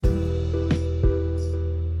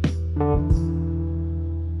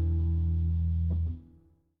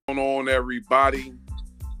What's going on, everybody?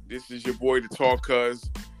 This is your boy, the Talk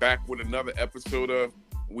Cuz, back with another episode of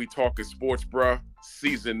We Talking Sports, Bruh,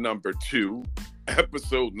 season number 2,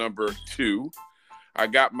 episode number 2. I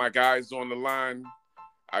got my guys on the line.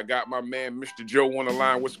 I got my man, Mr. Joe, on the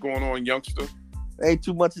line. What's going on, youngster? Ain't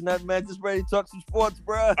too much of nothing, man. Just ready to talk some sports,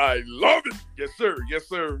 bruh. I love it. Yes, sir. Yes,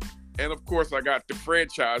 sir. And, of course, I got the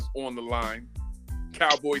franchise on the line,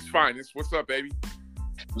 Cowboys Finest. What's up, baby?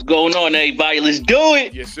 What's going on, everybody? Let's do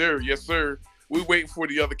it. Yes, sir. Yes, sir. We're waiting for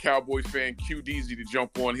the other Cowboys fan, Q Deezy, to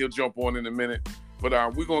jump on. He'll jump on in a minute. But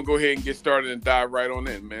we're going to go ahead and get started and dive right on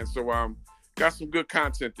in, man. So got some good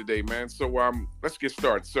content today, man. So let's get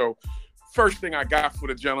started. So first thing I got for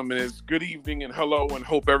the gentlemen is good evening and hello, and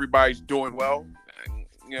hope everybody's doing well.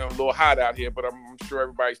 You know, a little hot out here, but I'm sure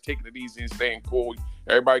everybody's taking it easy and staying cool.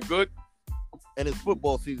 Everybody good? And it's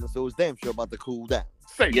football season, so it's damn sure about to cool down.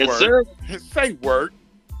 Say Yes, word. sir. Say word.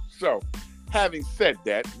 So, having said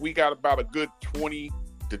that, we got about a good 20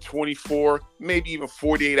 to 24, maybe even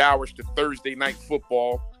 48 hours to Thursday night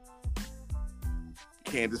football.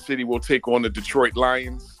 Kansas City will take on the Detroit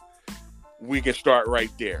Lions. We can start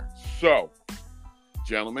right there. So,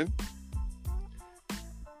 gentlemen,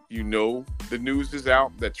 you know the news is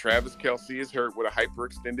out that Travis Kelce is hurt with a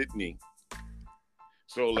hyperextended knee.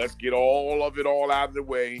 So let's get all of it out of the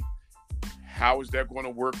way. How is that going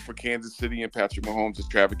to work for Kansas City and Patrick Mahomes if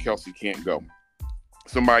Travis Kelce can't go?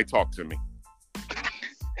 Somebody talk to me.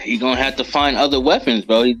 He's going to have to find other weapons,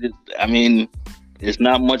 bro. There's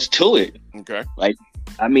not much to it. Okay.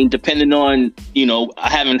 Depending on, I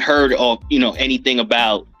haven't heard of, anything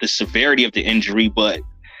about the severity of the injury, but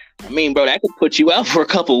bro, that could put you out for a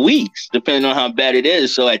couple weeks, depending on how bad it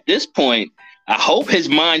is. So at this point, I hope his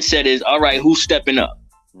mindset is, all right, who's stepping up?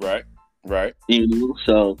 Right.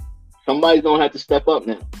 So somebody's going to have to step up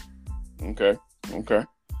now. Okay.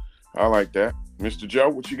 I like that. Mr. Joe,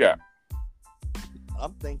 what you got?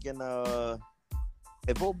 I'm thinking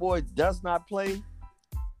if old boy does not play,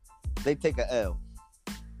 they take a L.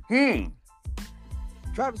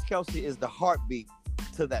 Travis Kelce is the heartbeat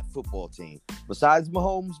to that football team. Besides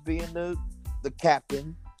Mahomes being the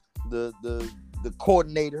captain, the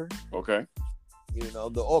coordinator, okay,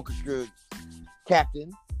 the orchestra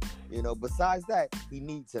captain, besides that, he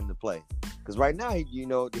needs him to play. Because right now,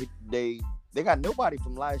 they got nobody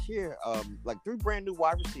from last year. Like 3 brand new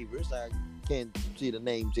wide receivers. I can't see the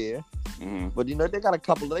names here, but they got a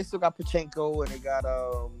couple. They still got Pachenko, and they got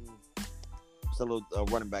a little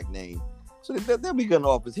running back name. So they'll be good in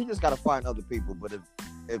offense. He just got to find other people. But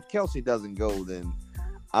if Kelce doesn't go, then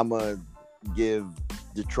I'm gonna give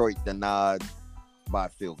Detroit the nod by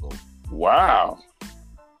field goal. Wow,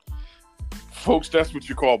 folks, that's what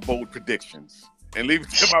you call bold predictions. And leave it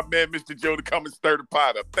to my man, Mr. Joe, to come and stir the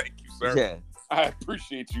pot up. Thank you, sir. Yeah, I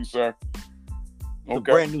appreciate you, sir. It's a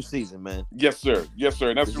brand new season, man. Yes, sir.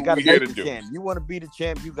 And that's what we're here to do. Champ. You want to be the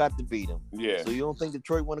champ, you got to beat him. Yeah. So you don't think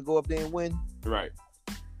Detroit want to go up there and win? Right.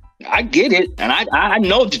 I get it, and I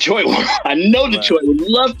know Detroit. Detroit would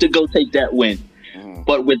love to go take that win,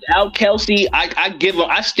 but without Kelce,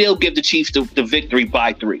 I still give the Chiefs the victory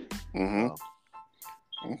by 3.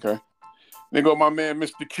 Okay. There go my man,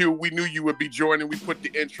 Mr. Q. We knew you would be joining. We put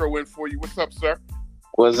the intro in for you. What's up, sir?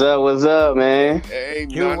 What's up, man? Hey,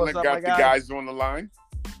 Q, I got the guys on the line.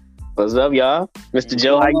 What's up, y'all? Mr.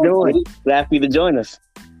 Joe, how you doing? Glad for you to join us.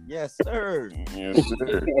 Yes, sir. Yes,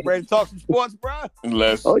 sir. Ready to talk some sports, bro?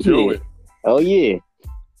 Let's do it. Oh, yeah.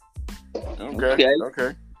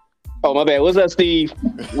 Okay. Oh, my bad. What's up, Steve?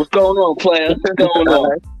 What's going on, player? What's going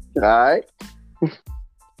on? All right.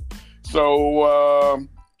 So,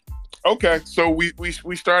 okay. So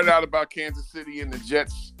we started out about Kansas City and the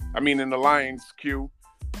Jets. And the Lions, Q.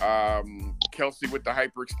 Kelce with the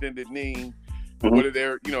hyperextended knee. What are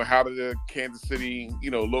their, how did the Kansas City,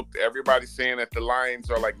 look? Everybody's saying that the Lions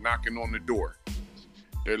are like knocking on the door.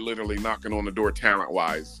 They're literally knocking on the door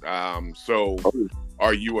talent-wise. So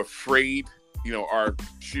are you afraid,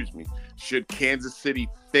 should Kansas City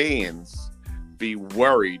fans be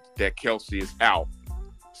worried that Kelce is out,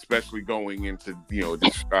 especially going into,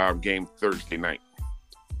 this game Thursday night?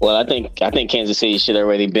 Well, I think Kansas City should have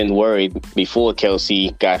already been worried before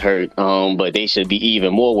Kelce got hurt, but they should be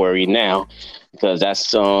even more worried now because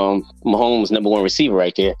that's Mahomes' number 1 receiver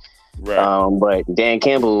right there. Right. But Dan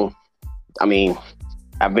Campbell, I've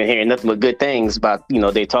been hearing nothing but good things about,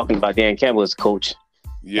 they're talking about Dan Campbell as coach.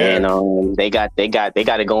 Yeah. And they got it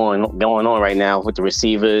going on right now with the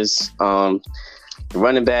receivers, the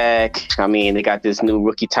running back. They got this new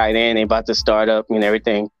rookie tight end they about to start up and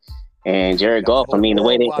everything. And Jared Goff, the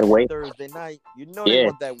way Thursday night, they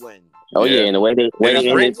want that win. Oh yeah, and the way they ring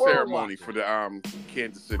ended ceremony for the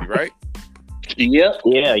Kansas City, right? Yep.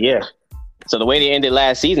 Yeah. So the way they ended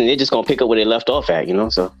last season, they're just gonna pick up where they left off at,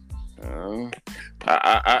 So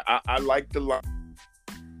I like the line.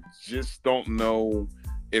 Just don't know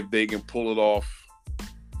if they can pull it off.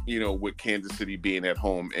 With Kansas City being at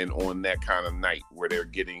home and on that kind of night where they're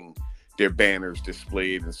getting their banners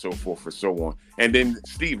displayed and so forth and so on. And then,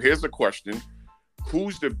 Steve, here's a question: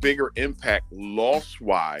 who's the bigger impact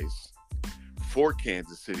loss-wise for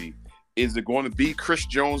Kansas City? Is it going to be Chris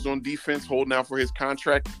Jones on defense holding out for his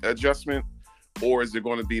contract adjustment, or is it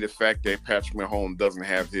going to be the fact that Patrick Mahomes doesn't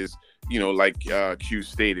have his, like Q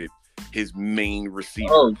stated, his main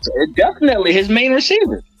receiver? Oh, definitely his main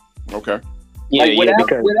receiver. Okay. Yeah,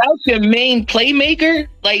 without your main playmaker,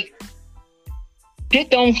 like, it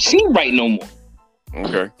don't seem right no more.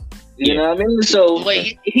 Okay. You know what I mean? So,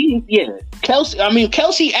 like,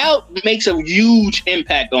 Kelsey out makes a huge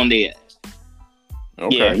impact on their ass.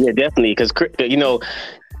 Okay. Yeah, definitely. Because,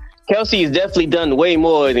 Kelsey has definitely done way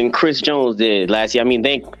more than Chris Jones did last year. I mean,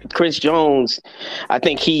 Chris Jones, I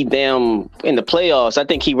think he in the playoffs, I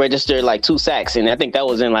think he registered like 2 sacks, and I think that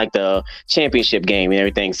was in like the championship game and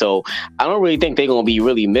everything. So I don't really think they're gonna be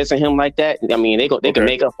really missing him like that. I mean, they can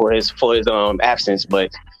make up for his absence,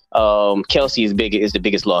 but Kelsey is the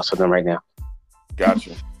biggest loss for them right now.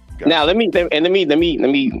 Gotcha. Now let me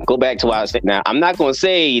go back to what I said. Now I'm not gonna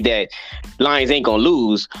say that Lions ain't gonna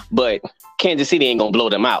lose, but Kansas City ain't gonna blow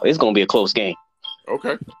them out. It's gonna be a close game.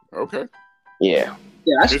 Okay. Yeah.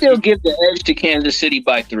 Yeah, I still give the edge to Kansas City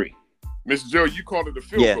by 3. Mr. Joe, you called it a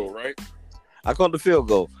field goal, right? I called the field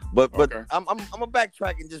goal, but Okay. I'm gonna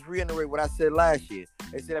backtrack and just reiterate what I said last year.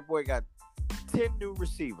 They said that boy got 10 new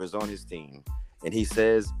receivers on his team, and he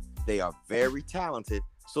says they are very talented.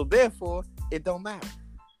 So therefore, it don't matter.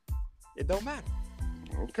 It don't matter.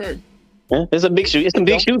 Okay. Yeah, it's a big shoe. It's a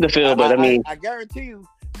big shoe to fill, but I mean, I guarantee you.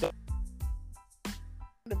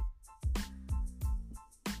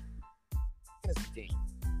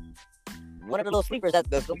 One of the little sleepers that's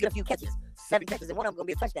gonna get a few catches, 7 catches, and one of them gonna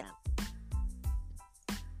be a touchdown.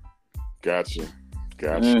 Gotcha.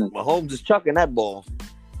 Mahomes is chucking that ball.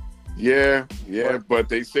 Yeah, but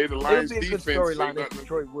they say the Lions It'll be a defense. good storyline if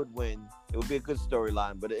Detroit would win. It would be a good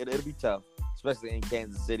storyline, but it'll be tough, especially in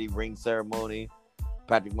Kansas City. Ring ceremony,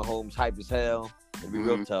 Patrick Mahomes hype as hell. It'll be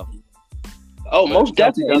real tough. Oh, but most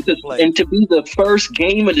definitely. And to be the first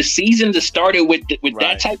game of the season to start it with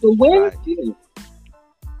that type of win. Right. Yeah.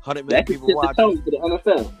 100 million people watching for the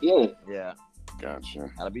NFL. Yeah. Gotcha.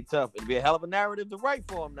 That'll be tough. It'll be a hell of a narrative to write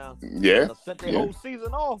for them now. Yeah. They'll set their whole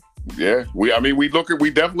season off. Yeah. We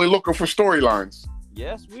definitely looking for storylines.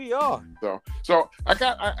 Yes, we are. So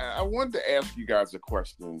I wanted to ask you guys a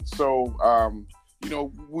question. So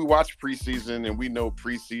we watch preseason and we know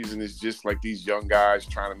preseason is just like these young guys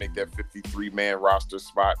trying to make that 53-man roster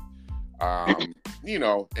spot. And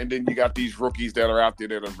then you got these rookies that are out there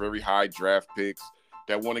that are very high draft picks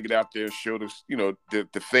that want to get out there and show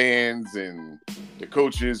the fans and the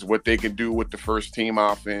coaches what they can do with the first team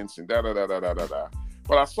offense and da-da-da-da-da-da-da.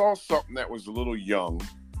 But I saw something that was a little young,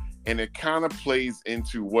 and it kind of plays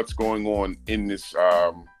into what's going on in this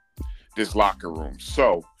locker room.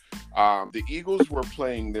 So the Eagles were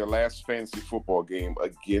playing their last fantasy football game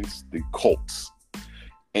against the Colts,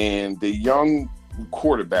 and the young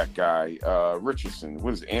quarterback guy, Richardson,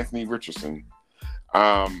 what is it, Anthony Richardson,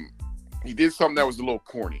 he did something that was a little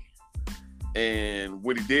corny. And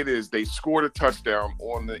what he did is they scored a touchdown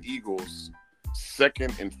on the Eagles'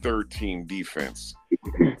 second and third team defense.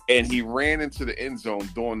 And he ran into the end zone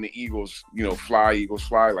doing the Eagles fly,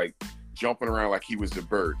 like jumping around like he was a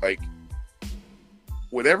bird. Like,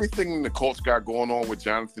 with everything the Colts got going on with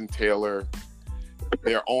Jonathan Taylor,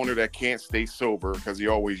 their owner that can't stay sober because he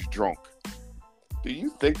always drunk. Do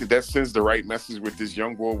you think that sends the right message with this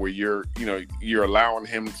young boy where you're allowing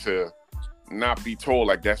him to not be told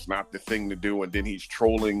like that's not the thing to do, and then he's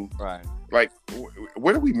trolling? Right. Like,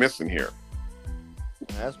 what are we missing here?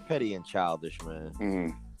 That's petty and childish, man.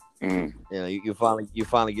 Mm-hmm. Mm-hmm. You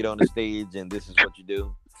finally get on the stage and this is what you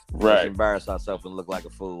do. Right. Let's embarrass ourselves and look like a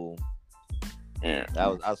fool. Yeah.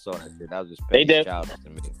 I saw that shit. That was just petty and childish to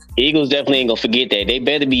me. Eagles definitely ain't gonna forget that. They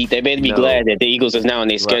better be glad that the Eagles is now on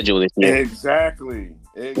their schedule this year. Exactly.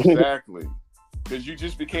 Because you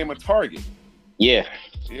just became a target. Yeah.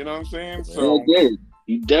 You know what I'm saying? So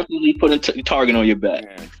you definitely put a target on your back.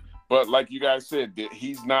 Yeah. But like you guys said,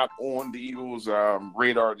 he's not on the Eagles'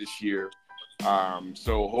 radar this year.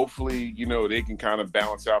 So hopefully, they can kind of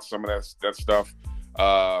balance out some of that stuff.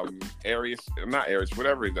 Arias,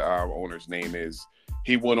 whatever the owner's name is,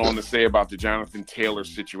 he went on to say about the Jonathan Taylor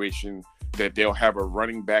situation that they'll have a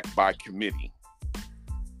running back by committee.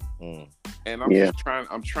 And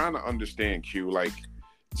I'm trying to understand, Q, like,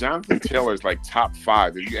 Jonathan Taylor is like top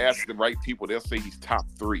 5. If you ask the right people, they'll say he's top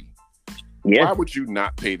 3. Yeah, Why would you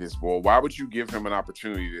not pay this boy? Why would you give him an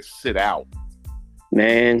opportunity to sit out?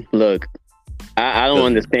 man. Look, I don't Because he's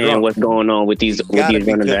understand drunk. what's going on with these Gotta be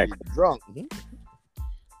running 'cause backs. he's drunk.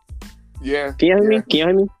 Yeah. Can you hear me? Can you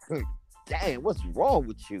hear me? Damn, what's wrong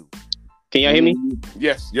with you? Can y'all hear me?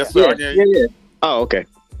 Yes, sir. I can hear you. Oh, okay.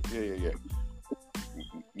 Yeah.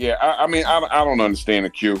 Yeah, I mean, I don't understand the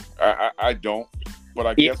Q. I don't, but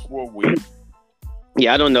I Yeah. guess we'll wait.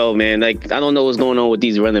 Yeah, I don't know, man. Like, I don't know what's going on with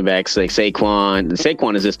these running backs. Like Saquon.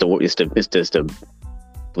 Saquon is just the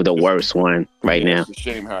worst one right now. It's a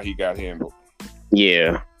shame how he got handled.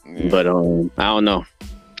 Yeah, Yeah. but I don't know.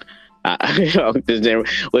 It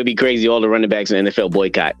would be crazy. All the running backs in the NFL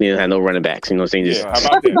boycott. You know, have no running backs. You know what I'm saying? Just, Yeah, how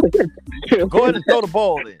about that? Go ahead and throw the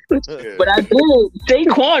ball in. Yeah. But I did.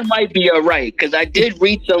 Saquon might be all right because I did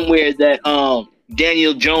read somewhere that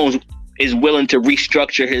Daniel Jones is willing to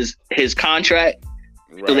restructure his contract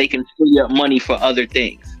so they Right. can free up money for other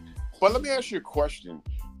things. But let me ask you a question.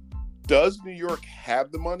 Does New York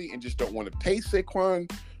have the money and just don't want to pay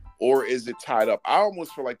Saquon, or is it tied up? I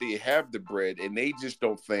almost feel like they have the bread and they just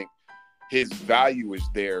don't think his value is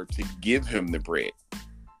there to give him the bread.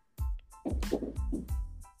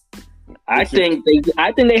 I think they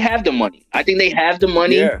have the money. I think they have the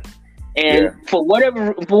money. Yeah. And Yeah. for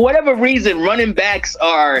whatever reason, running backs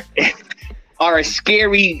are a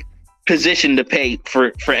scary position to pay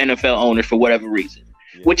for NFL owners for whatever reason.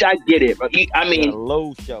 Yeah. Which I get it. But I Got a mean,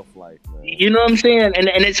 low shelf life, man. you know what I'm saying? And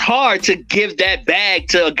it's hard to give that bag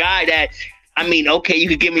to a guy that, I mean, okay, you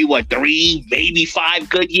could give me 3, maybe 5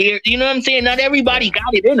 good years. You know what I'm saying? Not everybody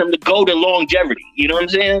got it in them to go to longevity. You know what I'm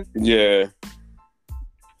saying? Yeah.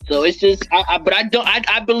 So it's just, I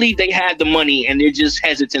believe they have the money and they're just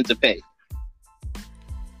hesitant to pay.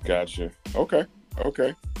 Gotcha. Okay.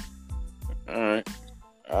 All right.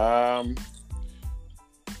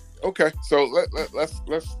 Okay. So let's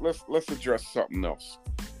address something else.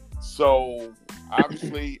 So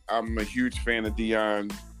obviously, I'm a huge fan of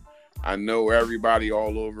Deion. I know everybody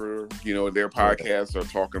all over, their podcasts are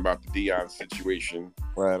talking about the Deion situation.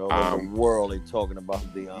 Right, all over the world, they talking about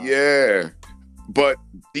Deion. Yeah. But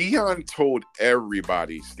Deion told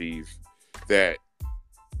everybody, Steve, that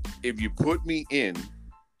if you put me in,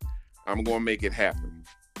 I'm going to make it happen.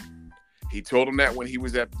 He told him that when he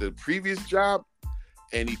was at the previous job,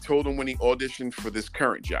 and he told him when he auditioned for this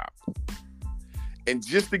current job. And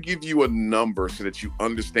just to give you a number so that you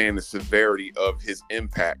understand the severity of his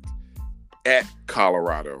impact at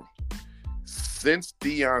Colorado, since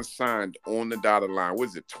Deion signed on the dotted line, what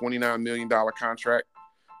is it, $29 million contract?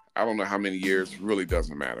 I don't know how many years, really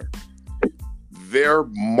doesn't matter. Their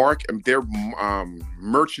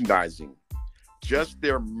merchandising, just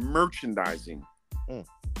their merchandising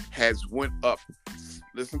has went up.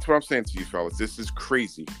 Listen to what I'm saying to you, fellas. This is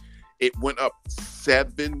crazy. It went up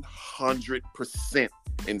 700%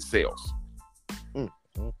 in sales.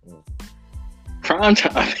 Prime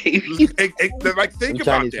time, baby. Like, think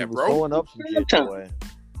about that, bro. Throwing up some shit, boy.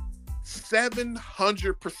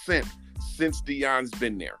 700% since Deion's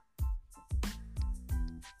been there.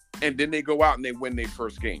 And then they go out and they win their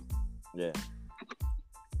first game. Yeah.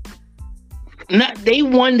 They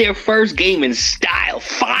won their first game in style.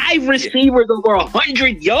 5 receivers over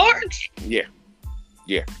 100 yards. Yeah.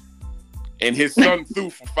 And his son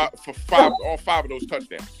threw for all 5 of those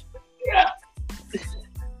touchdowns. Yeah.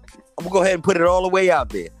 I'm gonna go ahead and put it all the way out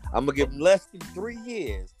there. I'm gonna give him less than 3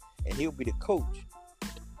 years, and he'll be the coach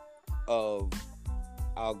of.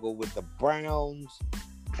 I'll go with the Browns.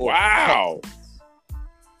 Or Wow.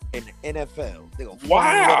 in the NFL, they're gonna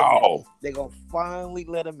Wow. They're gonna finally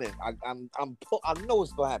let him in. I know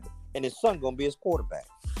it's gonna happen, and his son gonna be his quarterback.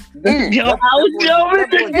 Yo, I was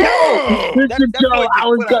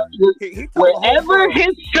wherever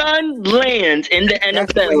his son lands in the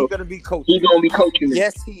NFL, he's gonna be coaching. He's gonna be coaching.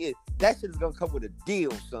 Yes, he is. That shit is gonna come with a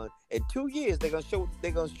deal, son. In 2 years, they're gonna show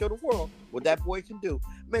the world what that boy can do.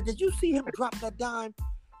 Man, did you see him drop that dime?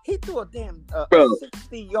 He threw a damn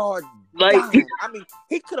 60-yard dime. I mean,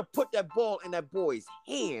 he could have put that ball in that boy's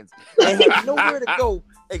hands and had nowhere to go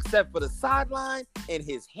except for the sideline and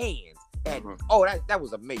his hands. And that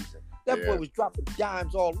was amazing. That boy was dropping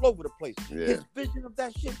dimes all over the place. Yeah. His vision of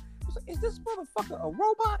that shit was like, is this motherfucker a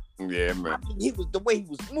robot? Yeah, man. I mean, the way he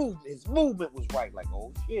was moving, his movement was right. Like,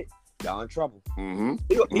 oh shit, y'all in trouble. Mm-hmm.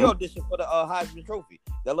 He auditioned for the Heisman Trophy.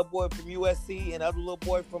 That little boy from USC and the other little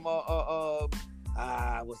boy from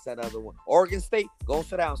what's that other one? Oregon State. Go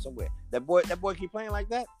sit down somewhere. That boy keep playing like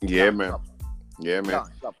that. Yeah, man. Yeah, man.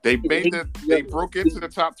 They broke into the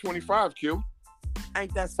top 25, Q.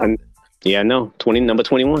 Ain't that something? Yeah, I know. Number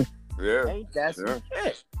 21. Yeah. Ain't that some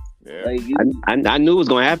shit? Yeah. Like, I knew it was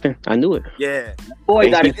gonna happen. I knew it. Yeah.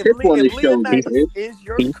 boy got a If, tip on the if show. Leonidas is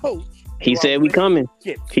your he- coach, He you said are we winning coming.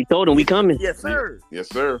 chips. He told him we coming. Yes, sir. Yes,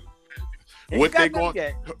 sir. Ain't What got they nothing going?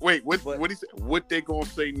 yet. Wait, what? But- What he said? What they gonna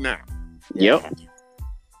say now? Yep.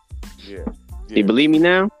 Yeah. You believe me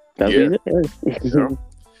now? That's Yeah. what he said. Yeah.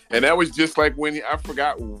 And that was just like when I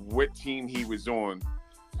forgot what team he was on,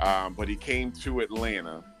 but he came to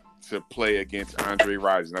Atlanta to play against Andre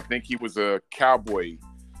Rison. I think he was a Cowboy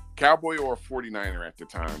or a 49er at the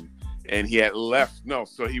time, and he had left. No,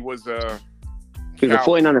 so he was a He was a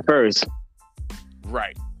 49er first,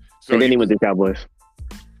 right. So and then he went to Cowboys.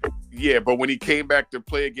 yeah, but when he came back to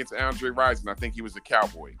play against Andre Rison, I think he was a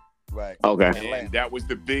Cowboy. Right. Okay. Atlanta. And that was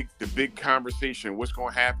the big conversation. What's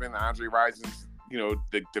going to happen? Andre Rison's,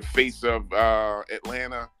 the face of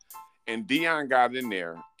Atlanta, and Deion got in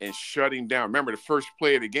there and shut him down. Remember, the first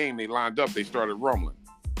play of the game, they lined up, they started rumbling,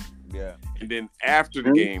 Yeah. and then after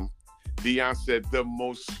the game, Deion said the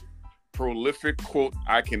most prolific quote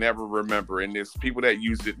I can ever remember, and there's people that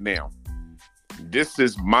use it now. This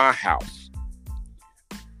is my house.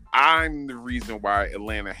 I'm the reason why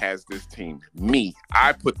Atlanta has this team. Me,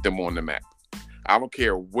 I put them on the map. I don't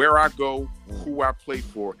care where I go, who I play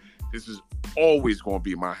for. This is always going to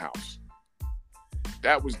be my house.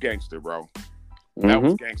 That was gangster, bro. That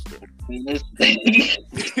was gangster.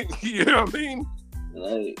 You know what I mean?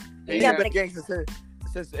 Like, Yeah, but gangster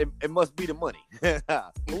says it must be the money.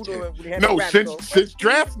 No, since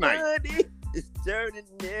draft night. Money is turning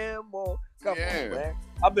them on. Come Yeah. on, man.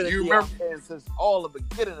 I've been a You Deion remember- fan since all the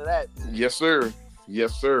beginning of that. Yes, sir.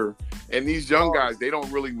 Yes, sir. And these young guys, they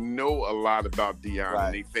don't really know a lot about Deion. Right.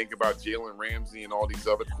 And they think about Jalen Ramsey and all these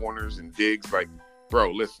other corners and Diggs. Like,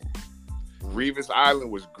 bro, listen. Revis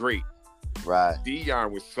Island was great. Right.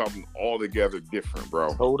 Deion was something altogether different,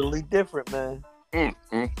 bro. Totally different, man.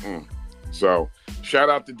 So, shout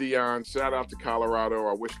out to Deion. Shout out to Colorado.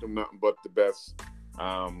 I wish them nothing but the best.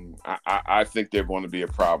 I think they're going to be a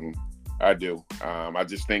problem. I do. I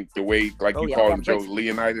just think the way, like you call him, Joe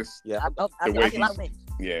Leonidas. Yeah. I The see way a lot of wins.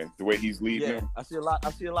 Yeah, the way he's leading Yeah. them. I see a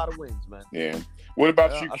lot of wins, man. Yeah. What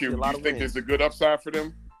about Yeah, you, I see Q? a Do lot you of think wins. there's a good upside for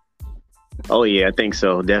them? Oh yeah, I think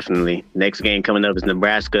so. Definitely. Next game coming up is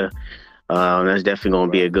Nebraska. That's definitely going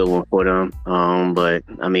to be a good one for them. But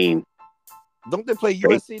I mean, Don't they play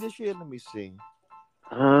USC this year? Let me see.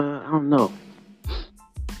 I don't know.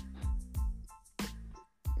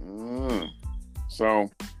 So,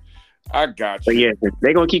 I got But you. yeah,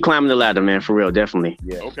 they're going to keep climbing the ladder, man. For real, definitely.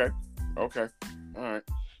 Yeah. Okay. All right.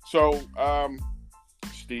 So,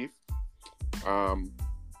 Steve, I'm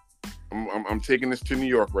taking this to New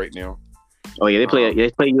York right now. Oh yeah, they play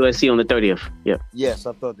USC on the 30th. Yep. Yes,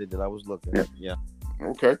 I thought they did. I was looking. Yeah.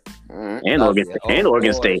 Okay. All right. And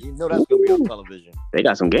Oregon State. You know that's gonna be on television. They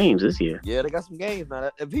got some games this year. Yeah, they got some games, man.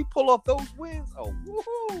 If he pull off those wins,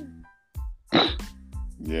 woohoo!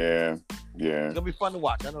 Yeah. It's gonna be fun to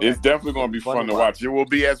watch. I know It's that. definitely going to be fun to watch. It will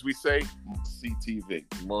be, as we say, must-see TV.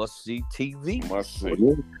 Must see TV. Must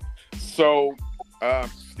see. So,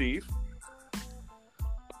 Steve,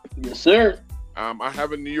 yes, sir. I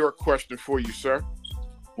have a New York question for you, sir.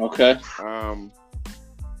 Okay.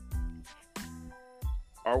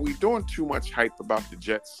 Are we doing too much hype about the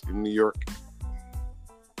Jets in New York?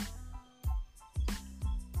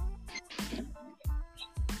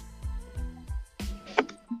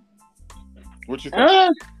 What you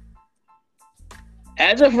think?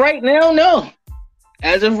 As of right now, no.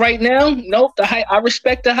 As of right now, nope. The hype. I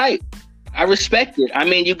respect the hype. I respect it. I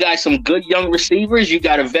mean, you got some good young receivers. You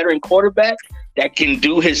got a veteran quarterback that can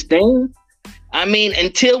do his thing. I mean,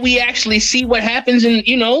 until we actually see what happens in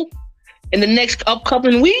the next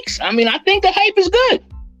upcoming weeks, I mean, I think the hype is good.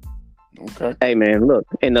 Okay. Hey man, look,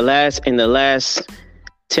 in the last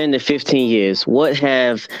 10 to 15 years, what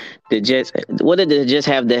did the Jets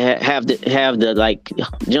have to like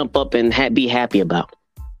jump up and be happy about?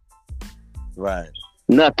 Right.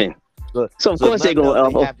 Nothing. So of course they're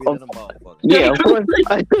going. Yeah,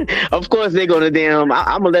 of course they're going to damn.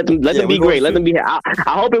 I'm gonna let them be great. Let them be. I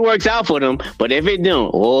hope it works out for them. But if it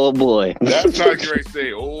don't, oh boy. That's not great.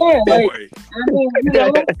 Say, oh boy. I mean,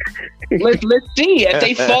 let's see. If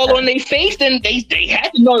they fall on their face, then they had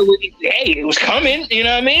to know it was coming. You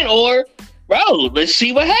know what I mean? Or, bro, let's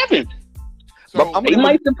see what happens. So, They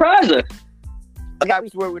might surprise us. A guy we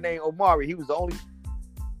swear with named Omari. He was the only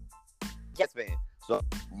Jets fan. So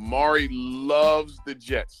Maury loves the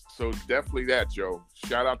Jets. So definitely that, Joe.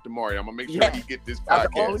 Shout out to Maury. I'm gonna make sure he get this I was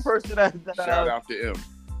the only podcast. person that Shout out to him.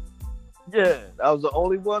 Yeah, I was the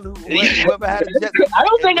only one whoever had the Jets. I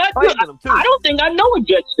don't think I know a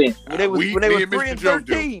Jets fan. When they was Me when they and were Mr. 3 and Joe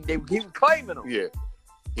do. 13, he was claiming them. Yeah.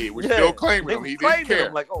 He was still claiming they him. was He didn't claiming care.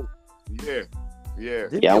 him like, oh, Yeah.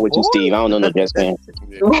 Yeah, I'm with you, Steve. I don't know no Jets fan.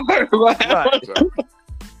 Yeah. Right. So,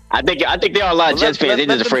 I think there are a lot of Well, Jets fans. They're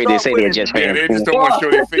let just them afraid to start say they're winning. Jets yeah, fans. they just don't want to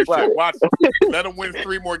show their face Right. yet. Watch, let them win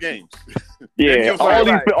 3 more games. Yeah, you'll say,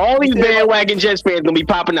 all these You say bandwagon Jets fans gonna be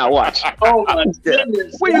popping out. Watch. Oh my Yeah.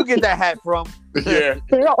 goodness. Where you get that hat from? Yeah.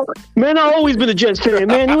 Man, I've always been a Jets fan,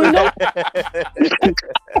 man. You ain't know.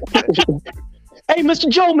 Hey, Mr.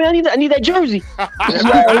 Joe, man, I need that jersey.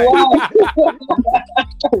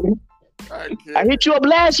 I hit you up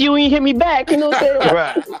last year, you ain't hit me back. You know what I'm saying?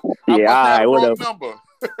 Right. Yeah, all right, wrong whatever. number.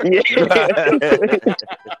 Yeah.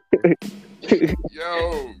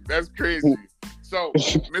 Yo, that's crazy. So,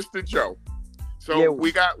 Mr. Joe, Yeah.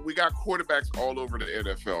 we got quarterbacks all over the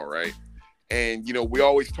NFL, right? And we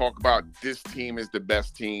always talk about this team is the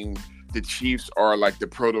best team. The Chiefs are like the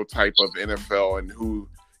prototype of NFL, and who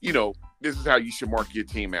this is how you should mark your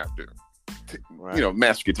team after. Right.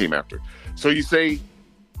 Mask your team after. So you say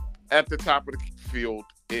at the top of the field,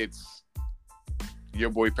 it's your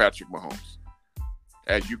boy Patrick Mahomes,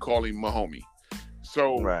 as you call him, Mahomie.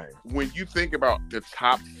 So Right. when you think about the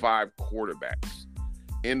top 5 quarterbacks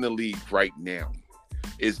in the league right now,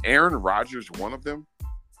 is Aaron Rodgers one of them?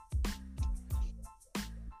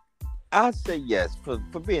 I'd say yes for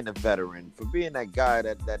being a veteran, for being that guy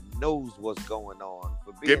that knows what's going on,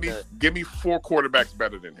 for being Give me 4 quarterbacks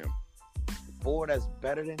better than him. 4 that's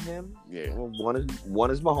better than him. Yeah. Well, one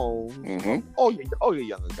is Mahomes. Mm-hmm. All your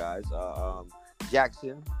younger guys.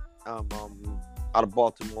 Jackson, out of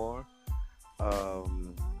Baltimore.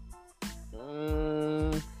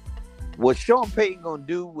 What Sean Payton gonna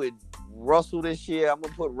do with Russell this year? I'm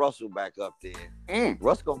gonna put Russell back up there.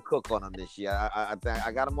 Russ gonna cook on him this year. I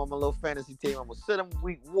got him on my little fantasy team. I'm gonna sit him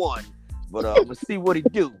week 1, but I'm gonna see what he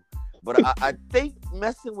do. But I think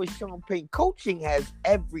messing with Sean Payton, coaching has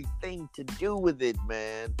everything to do with it,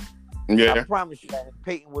 man. Yeah. I promise you,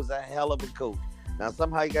 Payton was a hell of a coach. Now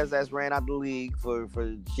somehow you guys ass ran out the league for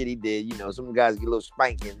shit he did. Some guys get little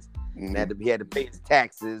spankings. Mhm. And he had to pay his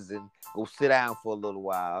taxes and go sit down for a little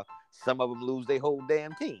while. Some of them lose their whole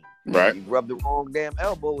damn team. Right. You rub the wrong damn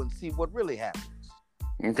elbow and see what really happens.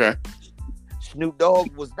 Okay. Snoop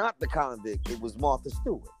Dogg was not the convict. It was Martha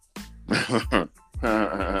Stewart.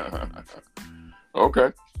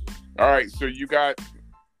 Okay. All right. So you got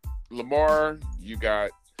Lamar, you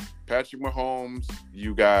got Patrick Mahomes,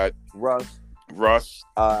 you got Russ. Russ.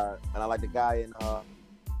 And I like the guy in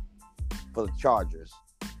for the Chargers.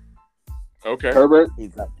 Okay. Herbert.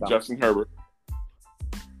 He's got Justin Herbert.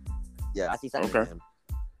 Yeah, I see something Okay. in him.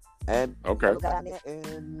 And Okay.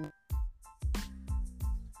 and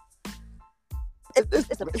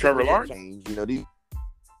it's Trevor Lawrence? change, these.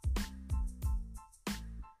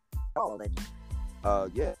 Oh, then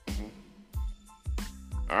Yeah.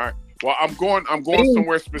 All right. Well, I'm going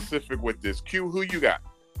somewhere specific with this. Q, who you got?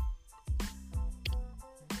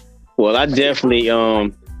 Well, I definitely wow,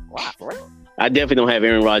 for real? don't have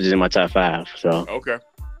Aaron Rodgers in my top 5. So Okay.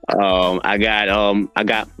 I got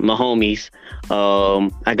my homies.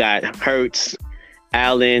 I got Hurts,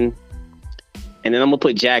 Allen, and then I'm gonna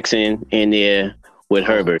put Jackson in there with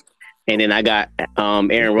Herbert. And then I got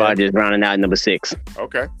Aaron Rodgers rounding out number 6.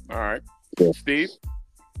 Okay. All right. Yeah. Steve?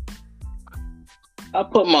 I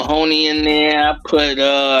put Mahoney in there. I put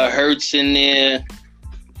Hurts in there.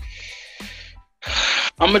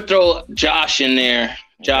 I'm gonna throw Josh in there,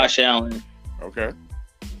 Josh Allen, Okay.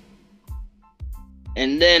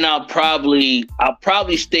 and then I'll probably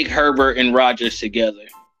stick Herbert and Rodgers together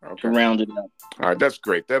to Okay. round it up. All right. That's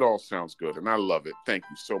great. That all sounds good. And I love it. Thank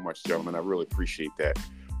you so much, gentlemen. I really appreciate that.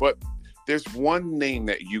 But there's one name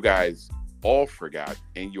that you guys all forgot,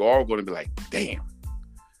 and you're all going to be like, damn.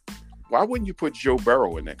 Why wouldn't you put Joe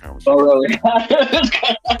Burrow in that conversation? Oh, really?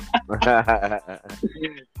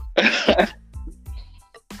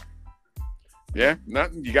 Yeah,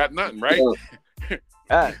 nothing. You got nothing, right?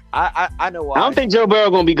 I know why. I don't think Joe Burrow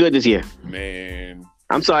gonna be good this year. Man,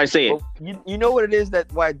 I'm sorry to say it. Well, you know what it is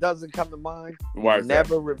why it doesn't come to mind? why You is that?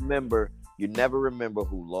 never remember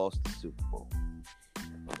who lost the Super Bowl.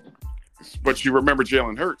 But you remember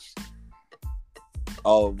Jalen Hurts.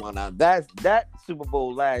 Oh, well, now that Super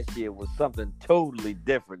Bowl last year was something totally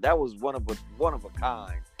different. That was one of a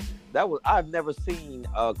kind. I've never seen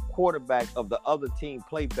a quarterback of the other team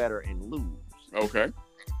play better and lose. Okay.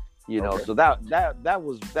 Okay. So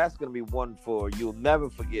that's gonna be one for you'll never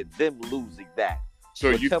forget them losing that.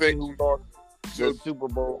 So But you tell think me who lost so? the Super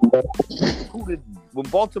Bowl? When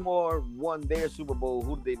Baltimore won their Super Bowl,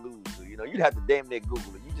 who did they lose to? You'd have to damn near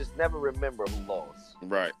Google it. You just never remember who lost.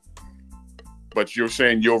 Right. But you're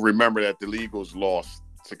saying you'll remember that the Eagles lost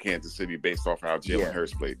to Kansas City based off how Jalen Yeah.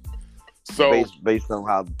 Hurts played. So based on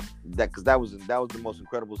how that, because that was the most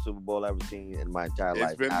incredible Super Bowl I've ever seen in my entire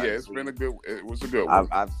life. It was a good one.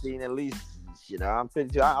 I've seen at least, I'm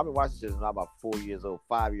 52. I've been watching this when I'm about 4 years old,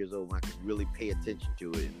 5 years old, when I could really pay attention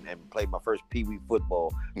to it and play my first Pee Wee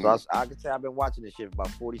football. So I could say I've been watching this shit for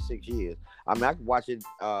about 46 years. I mean, I could watch it,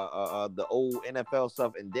 the old NFL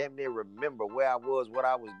stuff, and damn near remember where I was, what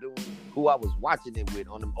I was doing, who I was watching it with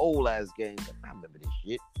on them old ass games. I remember this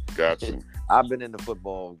shit. Gotcha. I've been into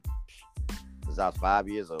football since I was 5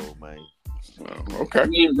 years old, man. Okay. I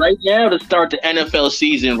mean, right now to start the NFL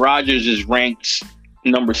season, Rodgers is ranked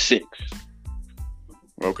number 6.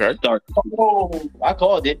 Okay. Oh, I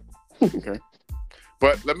called it. Okay.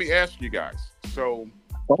 But let me ask you guys. So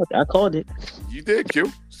I called it. you did,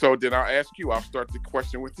 Q. So then I'll ask you. I'll start the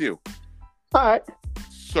question with you. All right.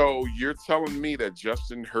 So you're telling me that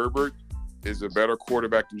Justin Herbert is a better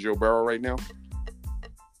quarterback than Joe Burrow right now?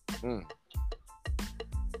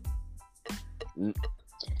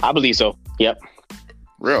 I believe so. Yep.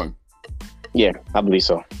 Really? Yeah, I believe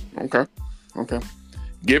so. Okay.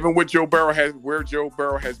 Given where Joe Burrow has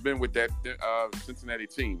been with that Cincinnati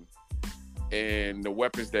team, and the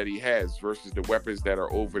weapons that he has versus the weapons that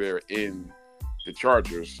are over there in the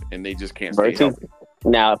Chargers, and they just can't stay healthy.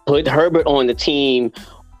 Now put Herbert on the team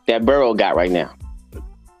that Burrow got right now.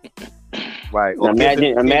 Right. Now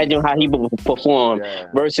imagine how he would perform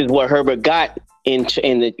versus what Herbert got in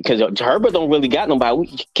the, because Herbert don't really got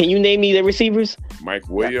nobody. Can you name me the receivers? Mike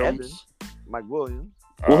Williams.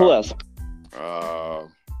 Well, who else?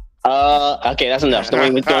 Okay, that's enough.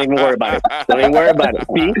 Don't even worry about it. Don't even worry about it.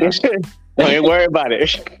 Don't even worry about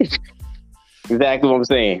it. Exactly what I'm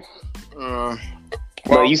saying.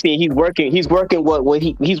 Well, you see, he's working with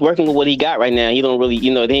what he got right now. He don't really,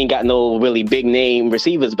 they ain't got no really big name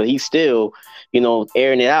receivers, but he's still,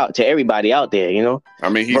 airing it out to everybody out there. I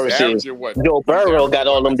mean, he's averaging what? Joe Burrow got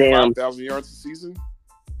all them damn 5,000 yards a season.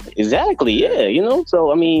 Exactly. Yeah.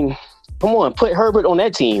 So I mean, come on, put Herbert on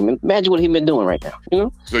that team. Imagine what he's been doing right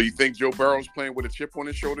now. So you think Joe Burrow's playing with a chip on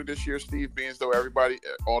his shoulder this year, Steve? Being as though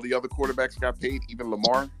all the other quarterbacks got paid, even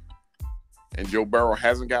Lamar, and Joe Burrow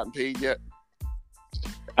hasn't gotten paid yet.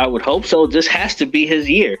 I would hope so. This has to be his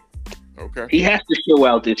year. Okay. He has to show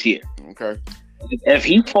out this year. Okay. If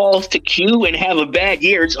he falls to Q and have a bad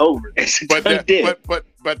year, it's over.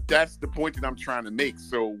 But that's the point that I'm trying to make.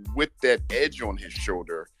 So with that edge on his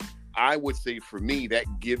shoulder, I would say for me that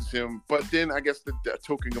gives him. But then I guess the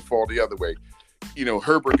token can fall the other way.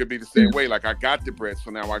 Herbert could be the same way. Like, I got the bread, so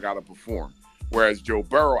now I got to perform. Whereas Joe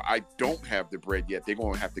Burrow, I don't have the bread yet. They're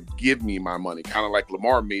going to have to give me my money, kind of like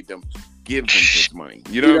Lamar made them give him his money.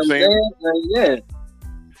 You know what I'm saying? Yeah.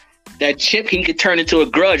 That chip, he could turn into a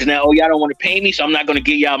grudge. Now, y'all don't want to pay me, so I'm not going to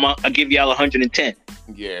give y'all. I'll give y'all 110.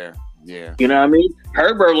 Yeah. You know what I mean?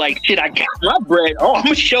 Herbert, like, shit, I got my bread. Oh, I'm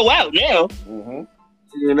gonna show out now.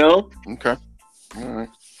 Mm-hmm. Okay. All right.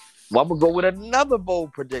 Well, I'm gonna go with another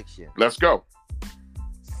bold prediction. Let's go.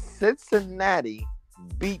 Cincinnati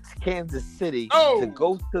beats Kansas City to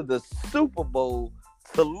go to the Super Bowl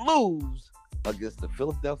to lose against the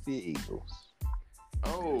Philadelphia Eagles.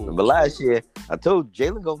 Remember last year, I told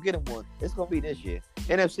Jalen gonna get him one. It's gonna be this year.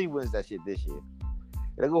 NFC wins that shit this year.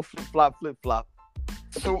 They go flip flop.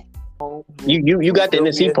 So you got the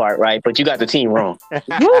NFC part right, but you got the team wrong. I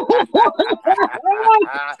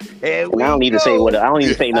don't need to say what. I don't need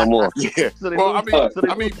to say no more. Yeah. Well,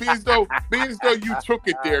 I mean, being as though you took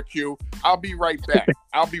it there, Q. I'll be right back.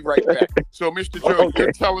 So, Mr. Joe,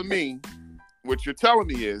 you're telling me, what you're telling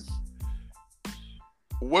me is,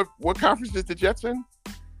 what conference is the Jets in?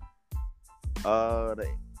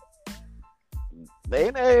 They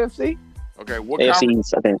in the AFC. Okay,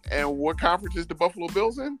 and what conference is the Buffalo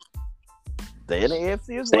Bills in? They in the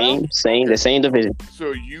AFC as well. The same division.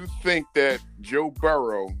 So you think that Joe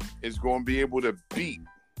Burrow is going to be able to beat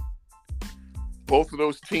both of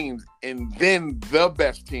those teams and then the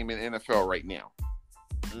best team in NFL right now?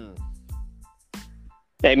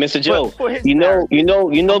 Hey, Mr. Joe, you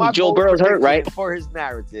know Joe Burrow's hurt, right? For his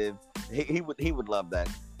narrative, he would love that.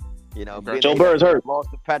 Joe Burrow's hurt.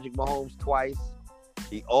 Lost to Patrick Mahomes twice.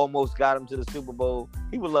 He almost got him to the Super Bowl.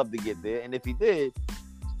 He would love to get there, and if he did,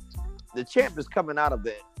 the champ is coming out of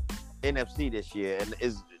the NFC this year, and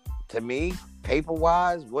is, to me,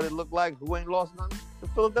 paper-wise, what it looked like, who ain't lost nothing? The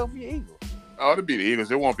Philadelphia Eagles. Oh, it'll be the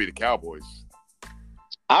Eagles. It won't be the Cowboys.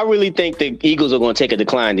 I really think the Eagles are going to take a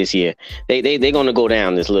decline this year. They're going to go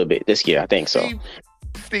down this little bit this year. I think so.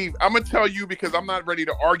 Steve, I'm going to tell you because I'm not ready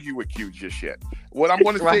to argue with you just yet. What I'm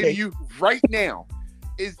going to say to you right now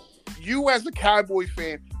is you as a Cowboy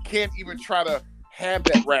fan can't even try to have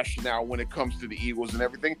that rationale when it comes to the Eagles and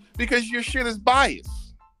everything because your shit is biased.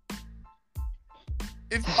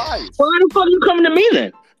 It's biased. Why the fuck are you coming to me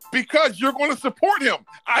then? Because you're going to support him.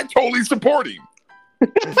 I totally support him.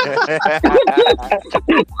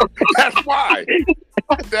 That's why.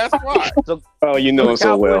 That's why. Oh, you know him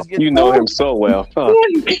so well. You know him so well. Oh.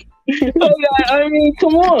 I mean,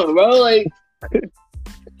 come on, bro. Like,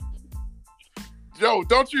 Joe,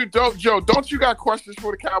 don't you got questions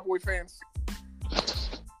for the Cowboy fans?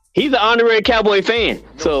 He's an honorary Cowboy fan. No,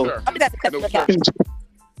 So sir. I mean, that's No, the sir.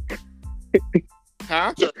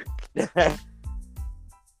 Huh?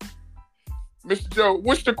 Mr. Joe,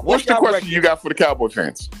 what's the question you got for the Cowboy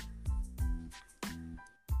fans?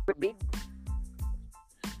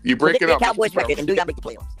 You break it the up. Cowboys Mr. record Joe. and do y'all make the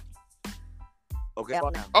playoffs? Okay. Yeah,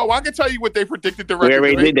 no. Oh, I can tell you what they predicted the we record.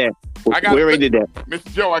 already did that. I got We already did that.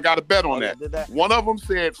 Mr. Joe, I got a bet on Oh, that. did that? One of them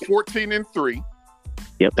said 14-3,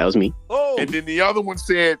 Yep, that was me. Oh. and then the other one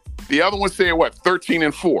said what?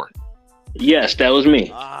 13-4. yes, that was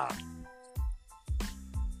me. Ah.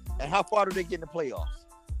 And how far do they get in the playoffs?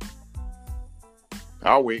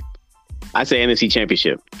 I'll wait. I say NFC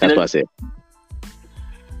Championship. That's what I said.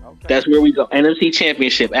 Okay. That's where we go. NFC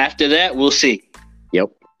Championship. After that, we'll see. Yep.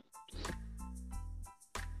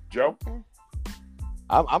 Joe?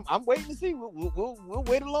 I'm waiting to see. We'll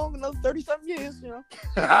wait along another 30-something years. You know.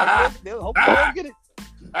 Hopefully they'll get it.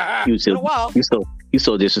 You It's been a so while. you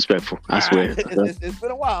so disrespectful. I swear. It's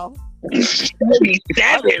been a while. Like,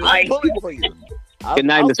 I'm pulling for you. Good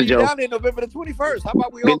night, I'll Mr. see you Joe. down there November the 21st. How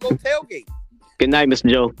about we all go tailgate? Good night, Mr.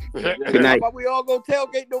 Joe. Good How night. about we all go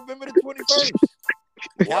tailgate November the 21st?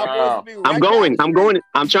 Wow. I'm going. I'm going.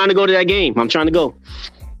 I'm trying to go to that game. I'm trying to go.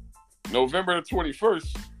 November the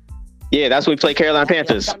 21st. Yeah, that's when we play Carolina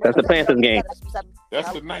Panthers. That's the Panthers game.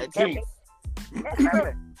 That's the 19th.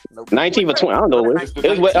 19th or 20. I don't know. I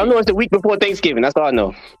know it's the week before Thanksgiving. That's all I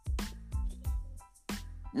know.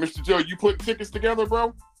 Mr. Joe, you putting tickets together,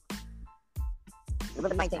 bro?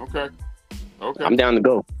 Okay. Okay. I'm down to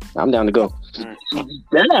go. I'm down to go.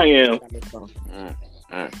 that I am. All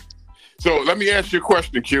right. So let me ask you a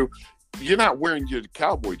question, Q. You're not wearing your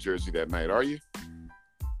Cowboy jersey that night, are you?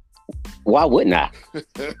 Why wouldn't I?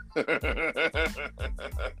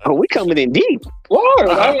 Oh, we coming in deep. Word.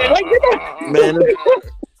 I mean, like, Man,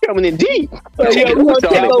 Coming in deep. Yeah, Taking we over gonna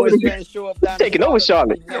take Charlotte. over the- fans show up down Taking there. over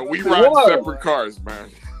Charlotte. Yo, we ride Word. separate cars, man.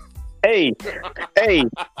 Hey,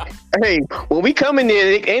 when we come in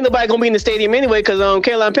there, ain't nobody gonna be in the stadium anyway because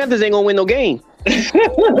Carolina Panthers ain't gonna win no game.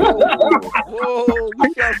 Whoa,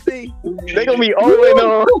 we shall see. They gonna be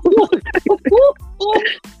 0-0.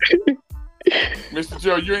 Mr.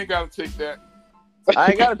 Joe, you ain't got to take that. I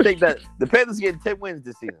ain't gotta take that. The Panthers getting 10 wins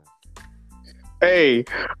this season. Hey,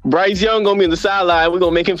 Bryce Young gonna be on the sideline. We're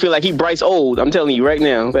gonna make him feel like he Bryce old. I'm telling you right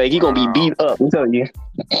now. Like he gonna be beat up. I'm telling you.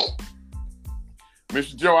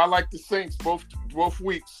 Mr. Joe, I like the Saints both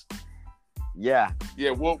weeks. Yeah. Yeah,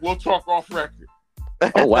 we'll talk off record.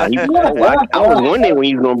 Oh wow. I was wondering when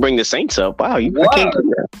you was gonna bring the Saints up. Wow, I can't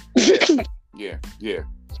do that. Yeah.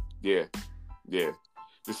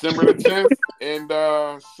 December the 10th and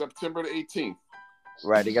September the 18th.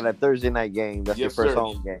 Right. They got a Thursday night game. That's Yes, their first sir.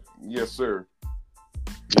 home game. Yes, sir.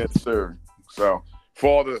 Yes, sir. So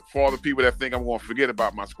for all the people that think I'm going to forget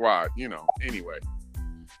about my squad, anyway.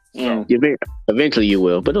 So Eventually you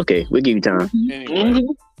will, but okay, we'll give you time.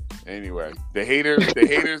 anyway, the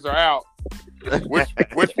haters are out.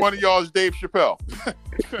 Which one of y'all is Dave Chappelle?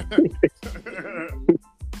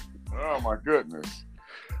 Oh my goodness!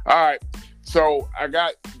 All right, so I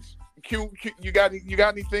got Q. You got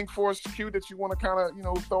anything for us, Q, that you want to kind of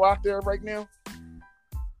throw out there right now?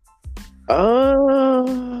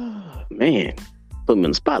 Man, put me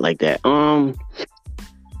on the spot like that. I'm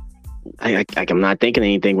not thinking of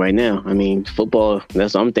anything right now. I mean, football.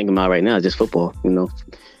 That's what I'm thinking about right now. Just football.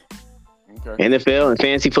 Okay. NFL and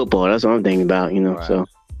fantasy football. That's what I'm thinking about. Right. So.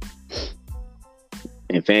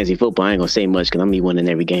 And fantasy football, I ain't gonna say much because I'm gonna be winning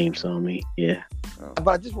every game. So I mean, yeah. But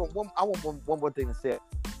I just want one more thing to say.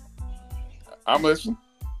 I'm listening.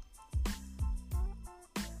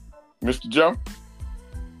 Mr. Joe?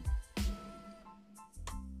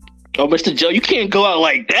 Oh, Mr. Joe, you can't go out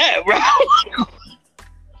like that, bro.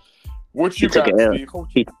 What you He took got, an L.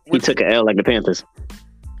 Steve? He took an L like the Panthers.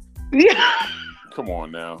 Yeah. Come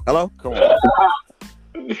on now. Hello? Come on.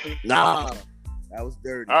 Nah. That was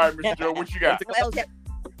dirty. All right, Mr. Joe, what you got?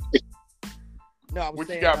 No, I was What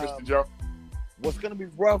saying, you got, Mr. Joe? what's gonna be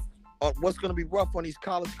rough on these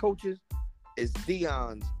college coaches is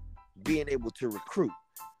Deion's being able to recruit.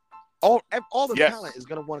 All the Yes. talent is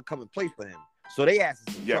gonna want to come and play for him. So they asses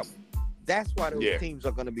in Yes. trouble. That's why those Yeah. teams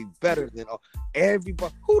are gonna be better than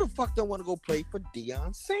everybody. Who the fuck don't want to go play for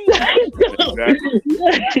Deion Sanders?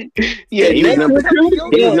 Exactly. Yeah, He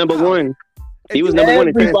was number one. He was number one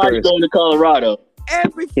in Everybody transfers. going to Colorado.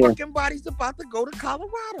 Every Yeah. fucking body's about to go to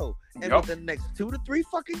Colorado, and Yup. within the next 2 to 3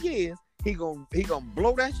 fucking years, he gonna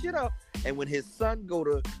blow that shit up. And when his son go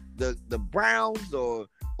to the Browns or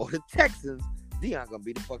the Texans, Deion gonna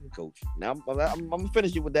be the fucking coach. Now I'm gonna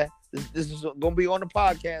finish it with that. This is gonna be on the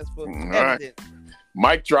podcast for All right. evidence.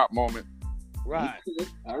 Mic drop moment. Right.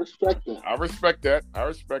 I respect that. I respect that. I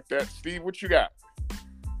respect that. Steve, what you got?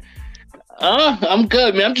 I'm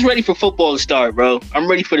good, man. I'm just ready for football to start, bro. I'm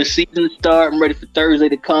ready for the season to start. I'm ready for Thursday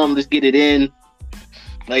to come. Let's get it in.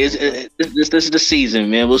 Like this is the season,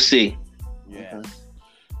 man. We'll see. Yeah.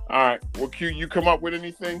 All right. Well, Q, you come up with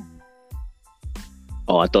anything?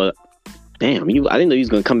 Oh, I thought, damn, I didn't know you was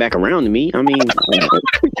gonna come back around to me. I mean,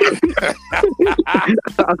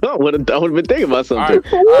 I would have been thinking about All something.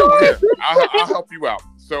 right. I'll help you out.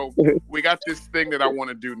 So we got this thing that I want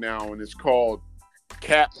to do now, and it's called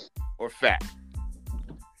Cap or Fact.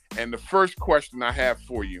 And the first question I have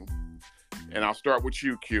for you, and I'll start with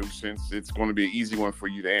you, Q, since it's going to be an easy one for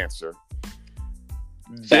you to answer.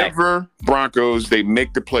 Denver Broncos, they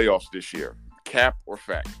make the playoffs this year. Cap or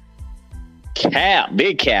fact? Cap,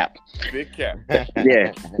 big cap. Big cap.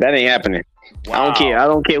 Yeah, that ain't happening. Wow. I don't care. I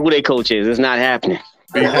don't care who their coach is. It's not happening.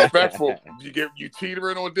 Be respectful. You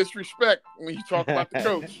teetering on disrespect when you talk about the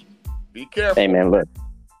coach. Be careful. Hey man, look.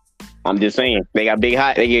 I'm just saying they got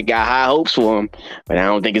high hopes for him, but I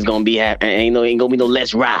don't think it's gonna be ain't gonna be no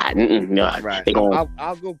less ride. No, Right. they gonna,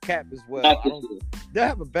 I'll go Cap as well. They'll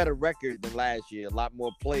have a better record than last year. A lot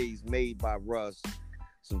more plays made by Russ.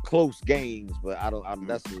 Some close games, but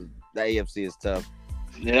the AFC is tough.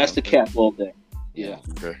 Yeah, that's the cap all day. Yeah.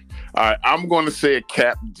 Okay. All right. I'm going to say a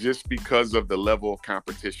cap just because of the level of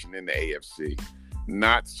competition in the AFC.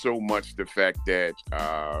 Not so much the fact that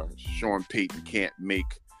Sean Payton can't make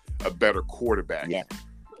a better quarterback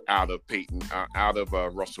out of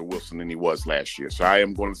Russell Wilson than he was last year. So I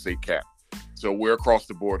am going to say cap. So we're across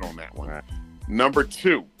the board on that one. Right. Number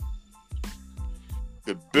 2,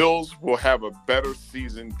 the Bills will have a better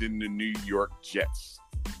season than the New York Jets.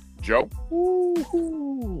 Joe?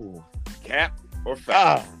 Ooh. Cap or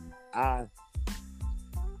fact? I'm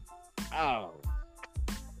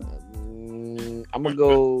gonna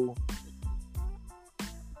go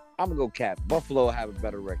Cap. Buffalo will have a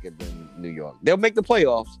better record than New York. They'll make the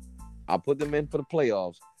playoffs. I'll put them in for the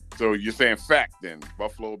playoffs. So you're saying fact then?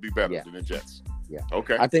 Buffalo will be better than the Jets. Yeah.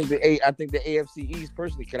 Okay. I think the AFC East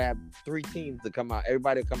personally could have 3 teams to come out.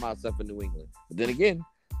 Everybody will come out except for New England. But then again,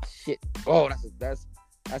 shit. Oh, that's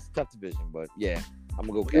a tough division. But yeah, I'm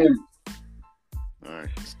gonna go Cap. All right,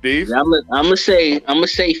 Steve. Yeah, I'm gonna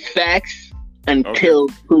say facts until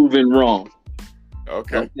proven wrong.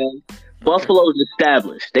 Okay. Buffalo's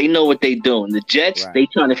established. They know what they're doing. The Jets, they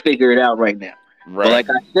trying to figure it out right now. Right. But like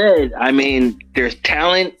I said, I mean, there's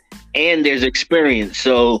talent and there's experience.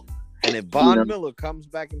 So, and if Von Miller comes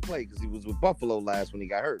back and play, because he was with Buffalo last when he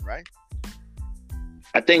got hurt, right?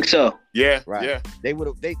 I think so. Yeah. Right. Yeah. They would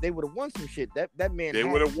have won some shit. That man. They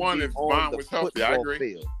would have won if Von was healthy. I agree.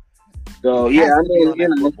 Field. So yeah, I mean, you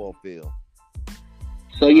know. Football field.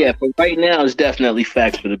 So yeah, for right now, it's definitely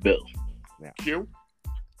facts for the Bills. Q.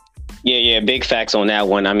 Yeah, big facts on that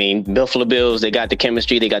one. I mean, Buffalo Bills, they got the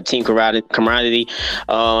chemistry, they got team camaraderie,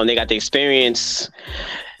 they got the experience.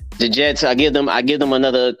 The Jets, I give them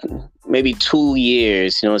another maybe 2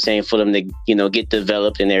 years, you know what I'm saying, for them to, get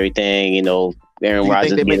developed and everything, Aaron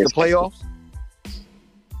Rodgers. Think they make the playoffs?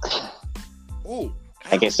 Ooh.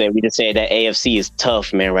 Like I said, we just said that AFC is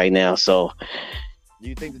tough, man, right now. So do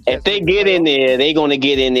you think if they get in there, they're gonna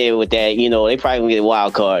get in there with that, they probably gonna get a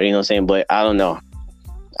wild card, you know what I'm saying? But I don't know.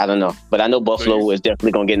 But I know Buffalo is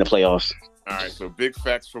definitely gonna get in the playoffs. All right, so big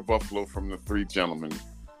facts for Buffalo from the 3 gentlemen.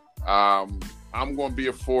 I'm going to be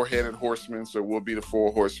a 4-headed horseman, so we'll be the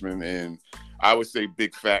 4 horsemen, and I would say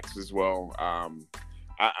big facts as well.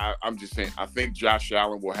 I'm just saying, I think Josh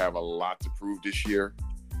Allen will have a lot to prove this year.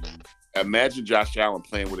 Imagine Josh Allen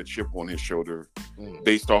playing with a chip on his shoulder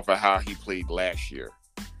based off of how he played last year.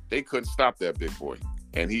 They couldn't stop that big boy,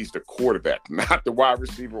 and he's the quarterback, not the wide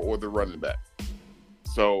receiver or the running back.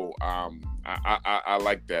 So I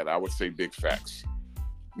like that. I would say big facts.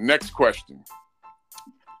 Next question.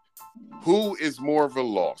 Who is more of a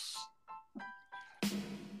loss?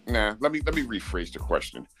 Nah, let me rephrase the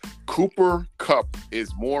question. Cooper Kupp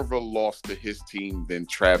is more of a loss to his team than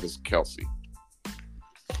Travis Kelce.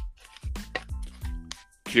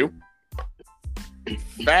 Q?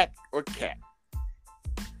 Fact or cat?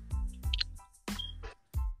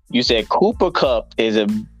 You said Cooper Kupp is a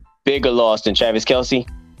bigger loss than Travis Kelce?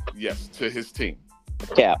 Yes, to his team.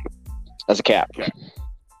 Cap. That's a cap.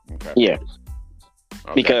 Okay. Yeah.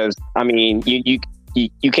 Okay. Because I mean,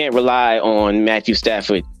 you can't rely on Matthew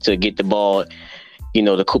Stafford to get the ball,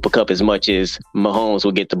 the Cooper Cup as much as Mahomes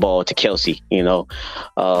will get the ball to Kelsey.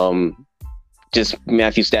 Just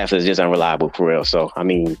Matthew Stafford is just unreliable for real. So I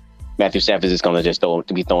mean, Matthew Stafford is going to just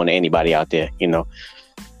be throwing to anybody out there.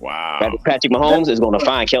 Wow. Patrick Mahomes is going to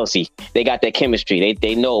find Kelsey. They got that chemistry.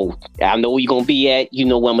 They know. I know where you're going to be at. You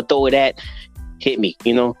know where I'm going to throw it at. Hit me.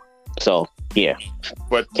 So yeah.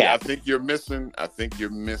 But I think you're missing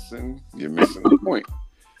the point.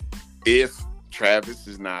 If Travis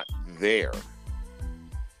is not there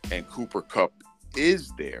and Cooper Cup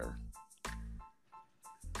is there,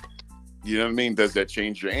 you know what I mean? Does that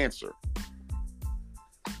change your answer?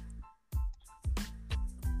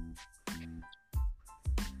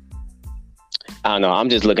 I don't know. I'm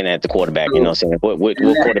just looking at the quarterback. You know what I'm saying? What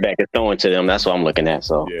quarterback is throwing to them? That's what I'm looking at.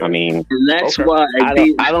 So Yeah. I mean, And that's why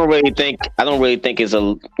I don't really think it's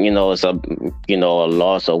a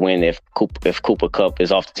loss or win if Cooper Cup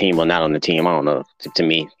is off the team or not on the team. I don't know. To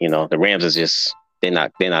me, the Rams is just they're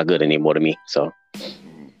not good anymore to me. So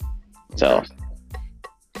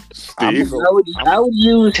Steve? I would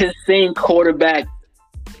use his same quarterback,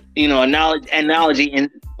 analogy,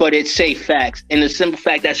 but it's safe facts. And the simple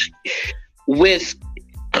fact that with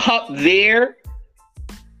Cup there,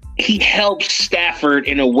 he helps Stafford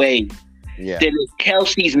in a way that if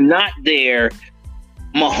Kelsey's not there,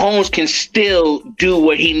 Mahomes can still do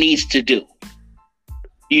what he needs to do.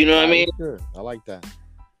 You know what I mean? Sure. I like that.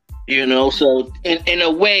 So in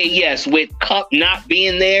a way, yes, with Cup not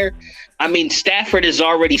being there, I mean, Stafford is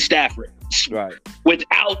already Stafford. Right.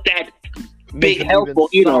 Without that big Makes him helpful,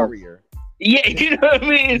 even sorrier. Yeah, you know what I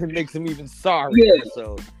mean? It makes him even sorrier. Yeah.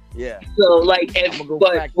 So yeah. So like,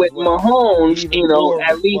 but with Mahomes,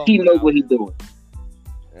 at least he knows what he's doing.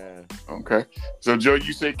 Yeah. Okay. So Joe,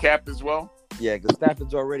 you say Cap as well? Yeah, because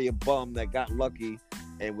Stafford's already a bum that got lucky,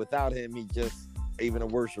 and without him, he just even a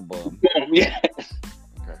worse bum. Yeah.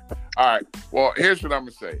 All right. Well, here's what I'm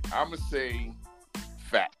gonna say. I'm gonna say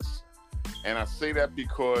facts, and I say that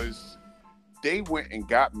because they went and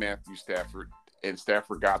got Matthew Stafford, and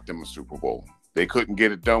Stafford got them a Super Bowl. They couldn't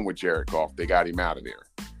get it done with Jared Goff. They got him out of there.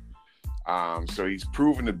 So he's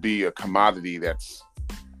proven to be a commodity that's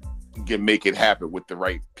can make it happen with the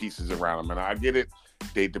right pieces around him. And I get it.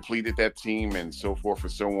 They depleted that team and so forth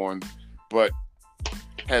and so on. But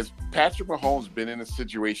has Patrick Mahomes been in a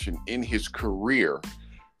situation in his career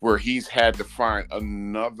where he's had to find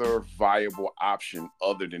another viable option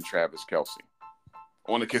other than Travis Kelce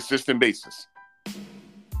on a consistent basis?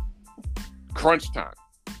 Crunch time.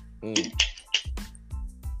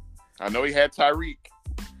 I know he had Tyreek.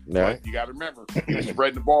 Yeah. But you got to remember, he's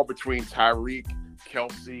spreading the ball between Tyreek,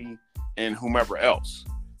 Kelce, and whomever else.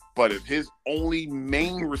 But if his only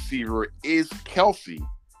main receiver is Kelce,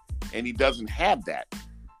 and he doesn't have that,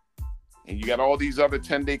 and you got all these other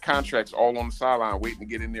 10-day contracts all on the sideline waiting to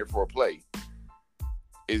get in there for a play,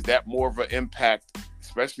 is that more of an impact,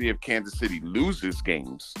 especially if Kansas City loses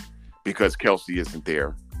games because Kelce isn't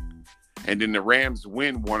there? And then the Rams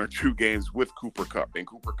win one or two games with Cooper Kupp, and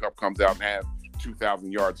Cooper Kupp comes out and have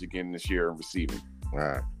 2,000 yards again this year in receiving. All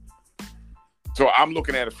right. So I'm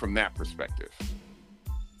looking at it from that perspective.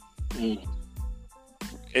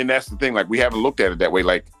 And that's the thing. Like, we haven't looked at it that way.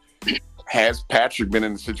 Like, has Patrick been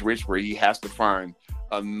in a situation where he has to find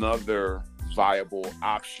another viable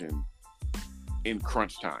option in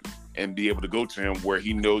crunch time and be able to go to him where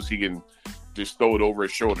he knows he can just throw it over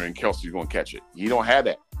his shoulder and Kelsey's going to catch it? You don't have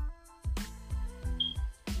that.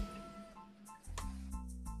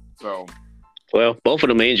 So, well, both of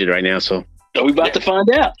them are injured right now, so we about to find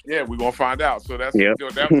out. Yeah, we're gonna find out. So that's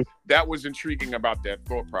that was intriguing about that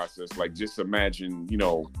thought process. Like, just imagine,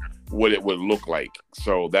 what it would look like.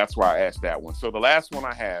 So that's why I asked that one. So the last one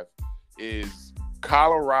I have is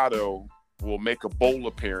Colorado will make a bowl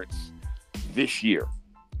appearance this year.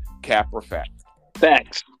 Cap or fact?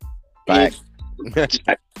 Facts. Facts.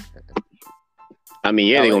 I mean,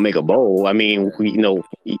 yeah, they're gonna make a bowl. I mean,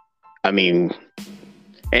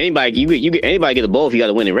 anybody anybody get a bowl if you got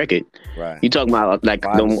a winning record. Right. You talking about like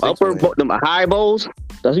them them high bowls?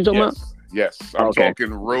 That's what you talking about? Yes. I'm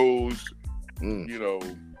talking Rose,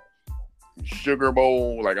 Sugar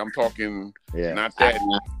Bowl. Like, I'm talking not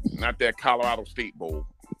that Colorado State Bowl.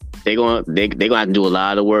 They're gonna have to do a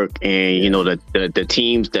lot of work, and the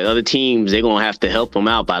teams, the other teams, they're gonna have to help them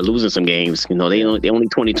out by losing some games. They're only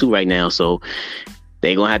 22 right now, so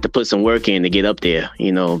they're gonna have to put some work in to get up there.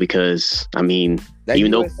 Because I mean, that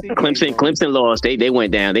even though USC Clemson lost, they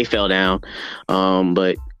went down, they fell down,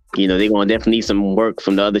 but they're gonna definitely need some work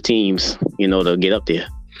from the other teams, to get up there.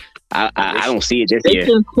 I don't see it just yet. If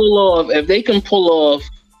they can pull off,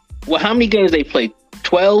 well, how many games they played?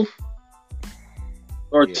 12.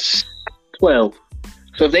 or 12.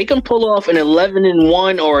 So if they can pull off an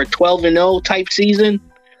 11-1 or a 12-0 type season,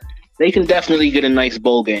 they can definitely get a nice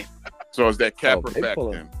bowl game. So is that cap or they fact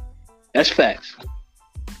pull then? That's facts.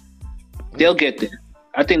 They'll get there.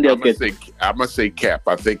 I think they'll get there. I'm gonna say cap.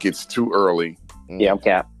 I think it's too early. Yeah, I'm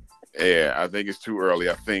Cap. Yeah, I think it's too early.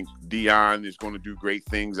 I think Deion is going to do great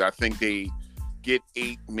things. I think they get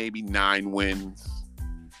 8, maybe 9 wins,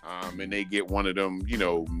 and they get one of them,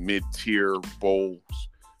 mid-tier bowls.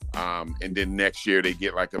 And then next year they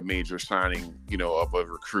get like a major signing, of a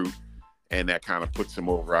recruit, and that kind of puts them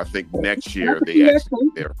over. I think next year they actually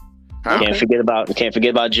there. Huh? Can't forget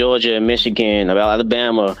about Georgia and Michigan, about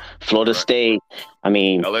Alabama, Florida State. I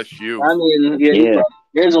mean, LSU. I mean, yeah.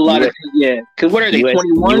 There's a lot of because what are they?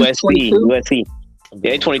 21, USC.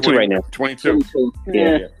 They're 22 right now. 22.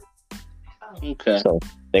 Yeah. Okay. So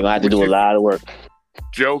they're gonna have to do a lot of work.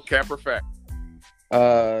 Joe, cap or fact?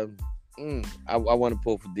 I want to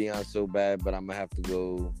pull for Deion so bad, but I'm gonna have to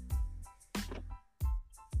go.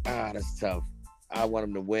 That's tough. I want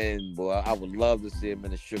him to win, boy. I would love to see him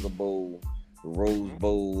in the Sugar Bowl, the Rose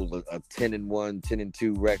Bowl, a 10-1,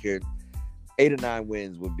 10-2 record. 8 or 9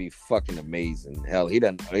 wins would be fucking amazing. Hell, he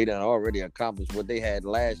done already accomplished what they had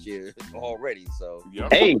last year already. So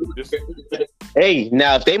hey,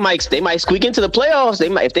 now if they might squeak into the playoffs.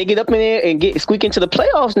 If they get up in there and squeak into the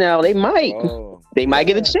playoffs now, they might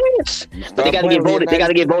get a chance. But they gotta get voted. They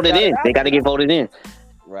gotta get voted in. They gotta get voted in.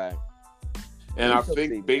 Right. And I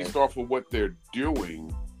think based off of what they're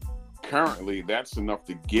doing currently, that's enough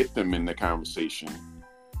to get them in the conversation.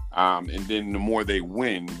 And then the more they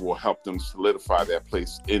win will help them solidify that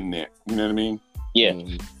place in there. You know what I mean? Yeah.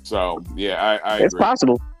 So, yeah, I it's agree.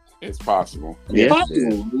 possible. It's possible. Yeah.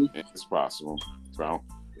 It's possible. So,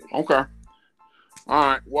 okay. All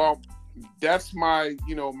right. Well, that's my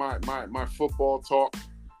football talk.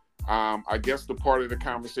 I guess the part of the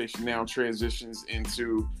conversation now transitions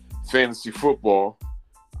into fantasy football.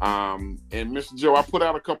 And Mr. Joe, I put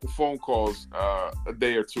out a couple phone calls a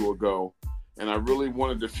day or two ago, and I really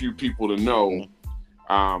wanted a few people to know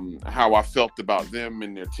how I felt about them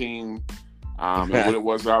and their team, and what it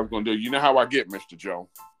was I was going to do. You know how I get, Mr. Joe.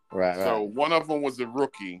 Right. So one of them was a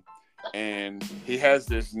rookie, and he has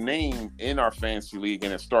this name in our fantasy league,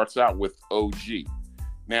 and it starts out with OG.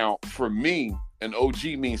 Now, for me, an OG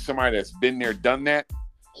means somebody that's been there, done that.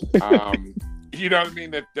 You know what I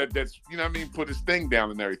mean? That's put his thing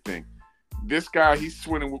down and everything. This guy, he's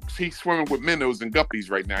swimming with minnows and guppies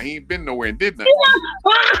right now. He ain't been nowhere and did nothing.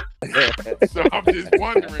 So I'm just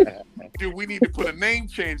wondering, do we need to put a name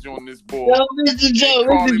change on this boy? No, Mr. Joe,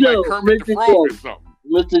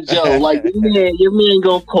 Mr. Joe, like your man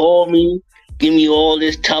gonna call me, give me all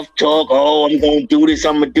this tough talk. Oh, I'm gonna do this,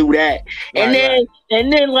 I'm gonna do that, and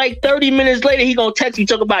then like 30 minutes later, he gonna text me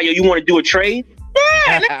talk about you want to do a trade?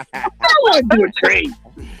 Yeah, I want to do a trade.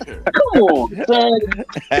 Come on, son.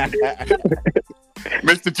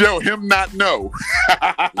 Mr. Joe, him not know.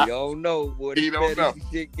 You don't know, boy. He don't know.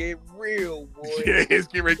 Shit get real, boy. Yeah, it's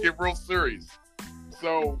getting real serious.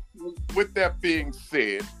 So, with that being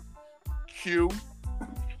said, Q,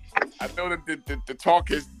 I know that the talk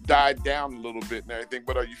has died down a little bit and everything,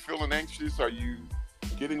 but are you feeling anxious? Are you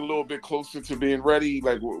getting a little bit closer to being ready?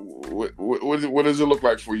 Like, what does it look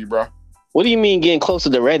like for you, bro? What do you mean getting closer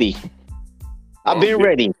to ready? I've been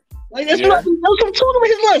ready. Like, that's what I'm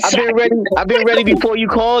talking about. I've been ready before you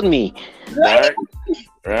called me. Right.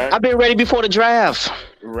 I've been ready before the draft.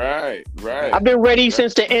 Right. I've been ready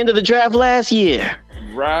since the end of the draft last year.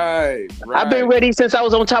 Right. I've been ready since I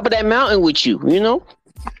was on top of that mountain with you, you know?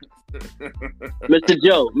 Mr.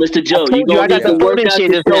 Joe, I got the work out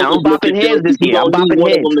shit now. I'm bopping heads this year. I'm bopping one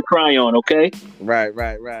heads. of them to cry on, okay? Right.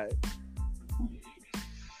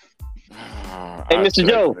 Hey, Mr.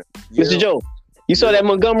 Joe. Mr. Joe, you saw that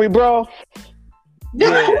Montgomery brawl?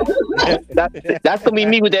 Yeah. That's gonna be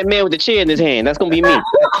me with that man with the chair in his hand. That's gonna be me.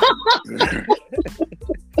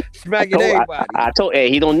 Smacking everybody. I told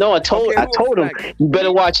he don't know. I told him you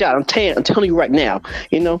better watch out. I'm telling you right now.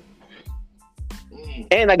 You know.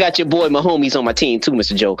 And I got your boy, my homies on my team too,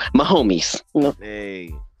 Mr. Joe. My homies. You know?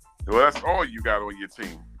 Hey. Well, that's all you got on your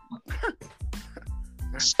team.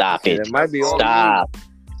 Stop it. That might be Stop.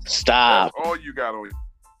 That's all you got on.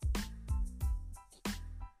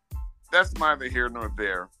 That's neither here nor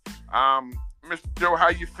there. Mr. Joe, how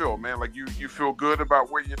you feel, man? Like you feel good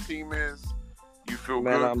about where your team is? You feel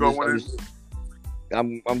good going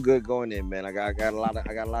in? I'm good going in, man. I got a lot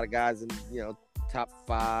of guys in, top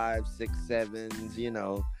 5, 6, 7s,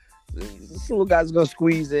 Some little guys gonna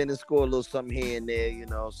squeeze in and score a little something here and there,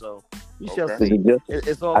 So you shall see.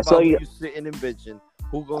 It's all about you sitting and bitching.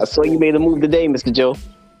 I saw you made a move today, Mr. Joe.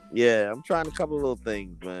 Yeah, I'm trying a couple of little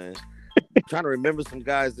things, man. Trying to remember some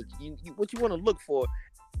guys that what you want to look for.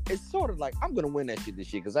 It's sort of like I'm gonna win that shit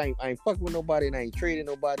this year because I ain't fucking with nobody and I ain't trading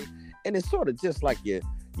nobody. And it's sort of just like your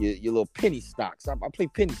little penny stocks. I play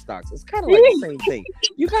penny stocks. It's kind of like the same thing.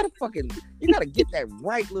 You gotta get that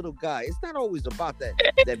right little guy. It's not always about that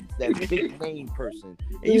big name person.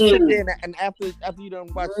 And you sit there and after you done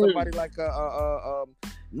watch somebody like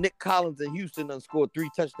Nick Collins in Houston done scored 3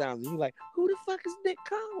 touchdowns, and you're like, who the fuck is Nick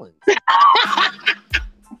Collins?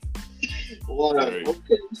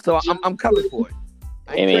 So I'm coming for it.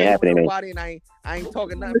 I ain't happening. Nobody, and I ain't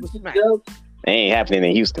talking nothing but smack. It ain't happening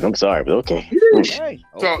in Houston. I'm sorry, but okay. Hey,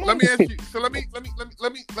 So let me ask you. So let me break.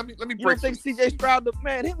 You don't think CJ Stroud,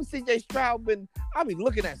 man? Him and CJ Stroud I be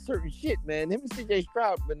looking at certain shit, man. Him and CJ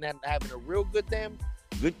Stroud been having a real good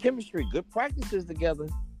chemistry, good practices together.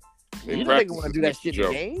 You don't think you want to do that shit in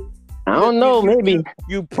the game? I don't know. Maybe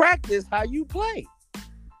you practice how you play.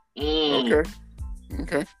 Okay.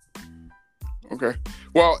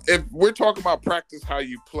 Well, if we're talking about practice how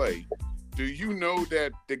you play, do you know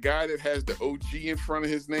that the guy that has the OG in front of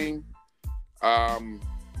his name,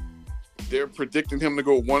 they're predicting him to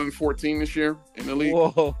go 1-14 this year in the league?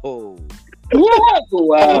 Whoa!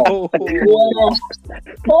 Wow!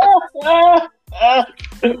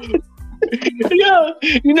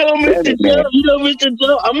 Mr.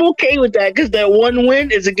 Joe, I'm okay with that because that one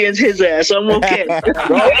win is against his ass. So I'm okay.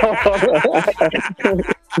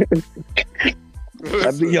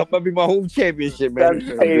 That'd be my home championship, man.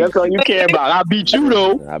 That's all you care about. I beat you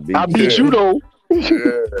though. I beat you though.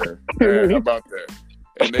 Yeah, how about that?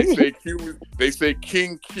 And they say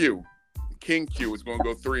King Q is going to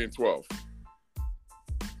go 3-12.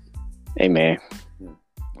 Hey man.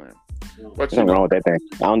 What's wrong with that thing?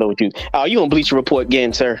 I don't know what you. Oh, you on Bleacher Report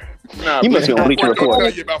again, sir? Nah, you must be on Bleacher Report.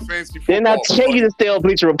 Tell you about fantasy football. Then I tell you to stay on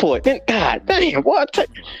Bleacher Report. Then God damn, what?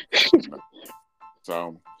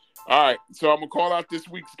 So, all right. So I'm gonna call out this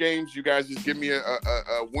week's games. You guys just give me a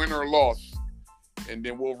win or loss, and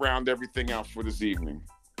then we'll round everything out for this evening.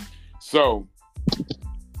 So,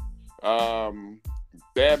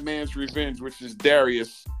 Bad Man's Revenge, which is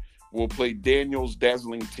Darius, will play Daniel's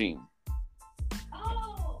dazzling team.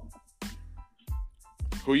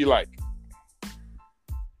 Who you like?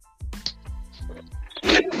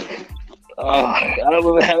 I don't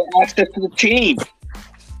really have access to the team.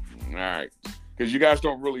 All right. Because you guys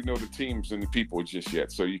don't really know the teams and the people just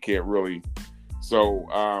yet, so you can't really. So,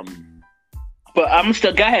 but I'm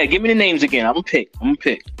still. Go ahead. Give me the names again. I'm gonna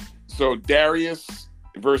pick. So Darius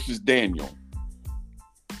versus Daniel.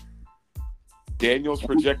 Daniel's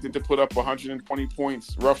projected to put up 120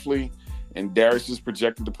 points roughly, and Darius is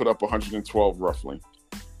projected to put up 112 roughly.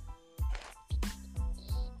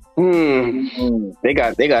 They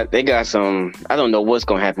got some. I don't know what's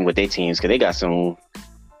gonna happen with their teams because they got some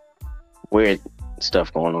weird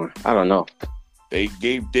stuff going on. I don't know. They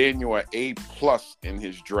gave Daniel an A+ in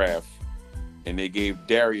his draft, and they gave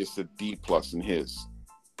Darius a D+ in his.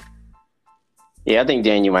 Yeah, I think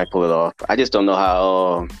Daniel might pull it off. I just don't know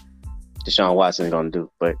how Deshaun Watson is gonna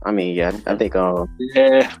do. But I mean, yeah, I think I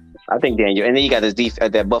think Daniel, and then you got his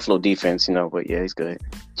that Buffalo defense, you know. But yeah, he's good.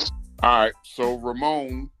 All right, so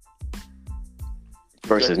Ramon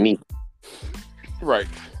versus me. Right.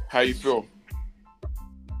 How you feel?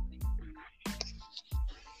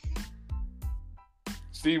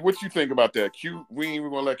 Steve, what you think about that? Q, we ain't even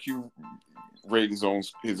gonna let Q rate his own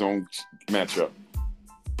matchup.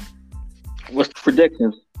 What's the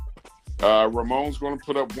predictions? Ramon's gonna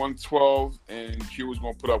put up 112 and Q is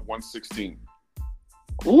gonna put up 116.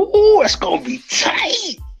 Ooh, that's gonna be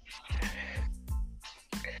tight.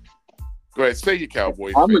 Go ahead, say your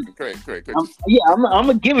Cowboys. Go ahead. I'm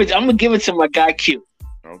gonna give it. I'm gonna give it to my guy Q.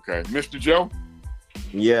 Okay, Mr. Joe.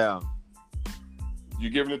 Yeah. You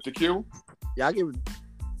giving it to Q? Yeah, I give it.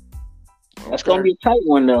 That's gonna be a tight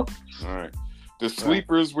one though. All right. The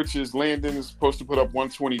sleepers, which is Landon, is supposed to put up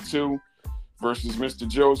 122 versus Mr.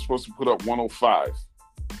 Joe is supposed to put up 105.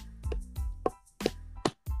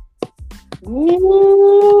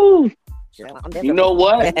 Ooh. You know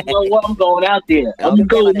what? I'm going out there. I'm gonna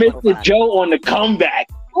go with Mr. Joe on the comeback.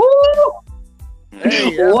 Ooh.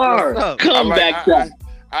 Hey, word. Comeback time.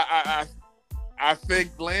 I think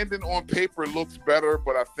Landon on paper looks better,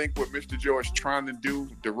 but I think what Mr. Joe is trying to do,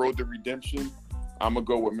 the road to redemption, I'm gonna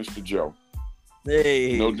go with Mr. Joe.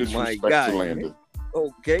 Hey, no disrespect to Landon.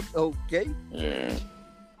 Okay. Yeah.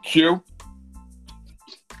 Q,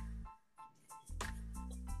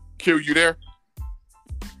 you there?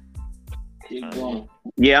 Keep going.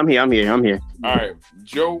 Yeah, I'm here. All right,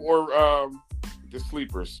 Joe or the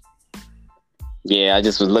sleepers. Yeah, I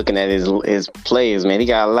just was looking at his players, man. He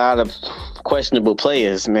got a lot of questionable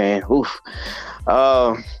players, man. Oof.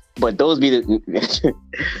 But those be the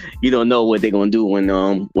you don't know what they're gonna do when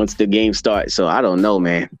once the game starts. So I don't know,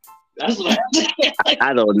 man. That's what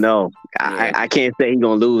I don't know. I can't say he's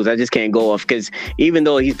gonna lose. I just can't go off because even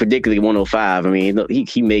though he's predictably 105, I mean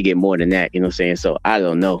he may get more than that. You know what I'm saying? So I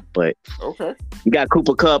don't know. But Okay. you got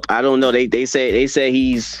Cooper Kupp. I don't know. They say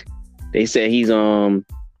he's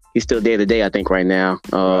still day to day. I think right now.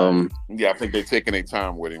 Yeah, I think they're taking their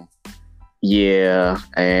time with him. Yeah,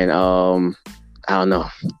 and I don't know.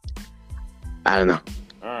 All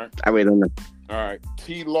right. I really don't know. All right.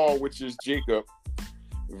 T Law, which is Jacob,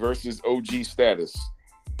 versus OG Status.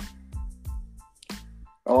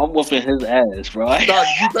 Oh, I'm whooping his ass, bro. Son,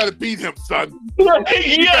 you better beat him, son. You better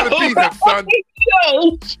beat him, son.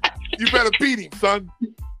 Yo. You better beat him, son.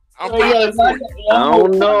 I'm Yo, rocking for you. I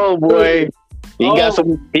don't know, boy. He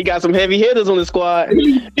got some heavy hitters on the squad.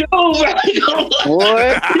 Yo,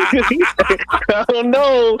 Boy. I don't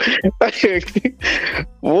know.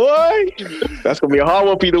 Boy. That's gonna be a hard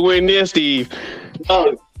one for you to win this, Steve.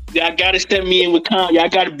 Y'all gotta step me in with y'all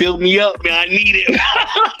gotta build me up, man. I need it.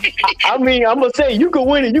 I mean, I'm gonna say you can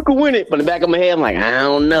win it. But in the back of my head, I'm like, I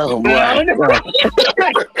don't know, boy.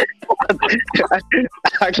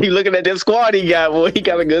 I keep looking at that squad he got, boy. He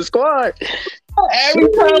got a good squad. Every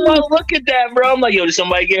time I look at that, bro, I'm like, yo, did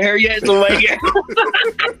somebody get hurt yet? Somebody get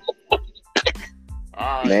hurt.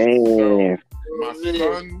 All right. Man. So my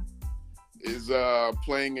son is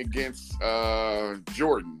playing against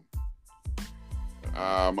Jordan.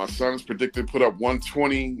 My son's predicted to put up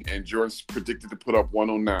 120, and Jordan's predicted to put up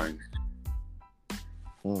 109.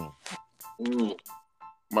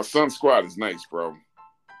 My son's squad is nice, bro.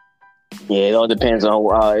 Yeah, it all depends on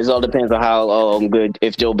how good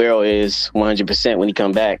if Joe Burrow is 100% when he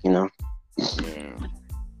come back, you know. Yeah.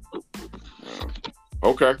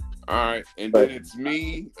 Okay. All right. And then it's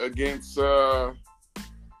me against Ezel,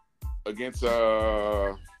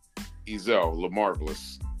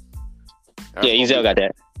 LaMarvelous. Yeah, Ezel got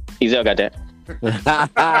that.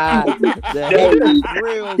 The hate is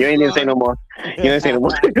real, You ain't even say son. no more.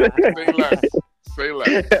 Say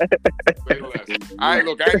less. All right,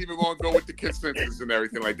 look, I ain't even going to go with the consensus and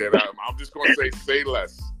everything like that. I'm just going to say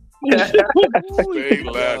less. Say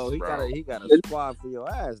less, Yo, bro. he got a squad for your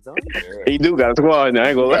ass, don't he? Yeah. He do got a squad now. I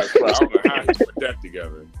ain't gonna lie. I don't know how he put that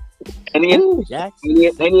together. Any of y'all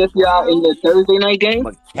in the Thursday night game?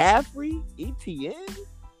 McCaffrey, ETN.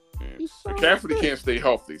 Yeah. McCaffrey can't stay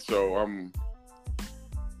healthy, so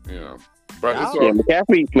but it's all. Yeah,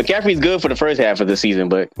 McCaffrey's good for the first half of the season,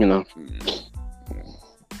 but you know.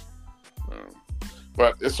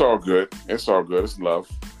 But it's all good. It's all good. It's love.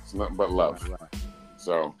 It's nothing but love.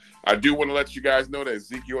 So I do want to let you guys know that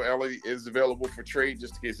Ezekiel Elliott is available for trade,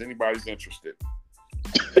 just in case anybody's interested.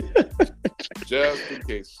 Just in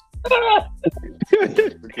case.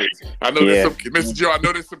 I know there's some Mr. Joe. I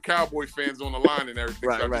know there's some Cowboy fans on the line and everything.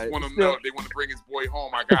 So I just want them to know if they want to bring his boy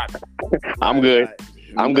home. I got it. I'm good.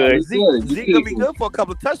 I'm good. Zeke gonna be good for a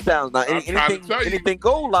couple of touchdowns now. Anything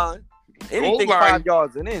goal line, anything 5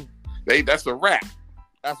 yards and in. That's a wrap.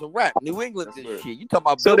 That's a wrap. New England this shit. You talking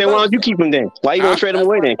about? So then why don't you keep him then? Why you gonna trade him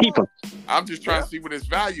away then? Keep him. I'm just trying to see what his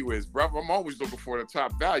value is, bro. I'm always looking for the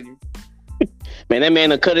top value. Man, that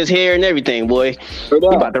man will cut his hair and everything, boy. He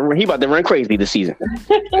about to run crazy this season.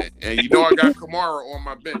 And you know I got Kamara on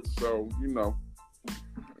my bench, so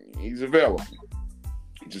he's available.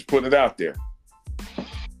 Just putting it out there.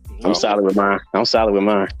 I'm solid with mine. I'm riding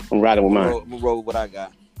with mine. I'm gonna roll with what I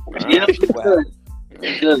got. Yeah,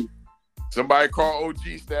 good. Somebody call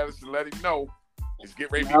OG Status and let him know it's get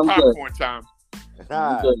ready to be popcorn time.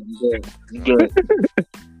 Good.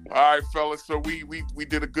 All right, fellas. So we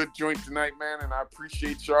did a good joint tonight, man, and I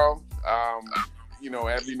appreciate y'all.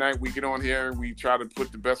 Every night we get on here and we try to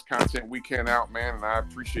put the best content we can out, man. And I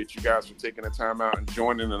appreciate you guys for taking the time out and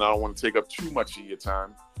joining. And I don't want to take up too much of your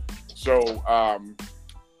time. So,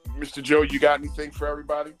 Mr. Joe, you got anything for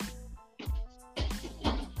everybody?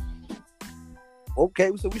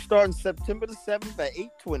 Okay, so we starting September the 7th at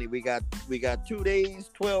 8:20. We got 2 days,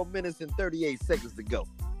 12 minutes, and 38 seconds to go.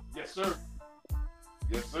 Yes, sir.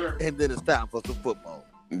 Yes, sir. And then it's time for some football.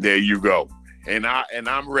 There you go. And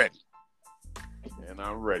I'm ready.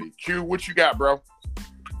 Q, what you got, bro?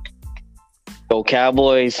 Go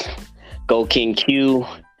Cowboys. Go King Q.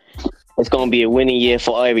 It's gonna be a winning year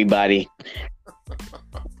for everybody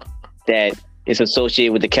that is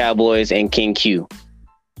associated with the Cowboys and King Q.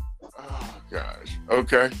 Oh gosh.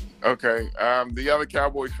 Okay. The other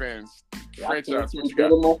Cowboys fans, franchise, what you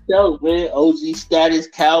got? Myself, man. OG Status,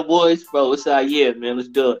 Cowboys, bro. It's our year, man. Let's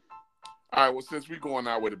do it. All right, well, since we going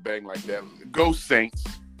out with a bang like that, go Saints.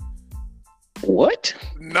 What?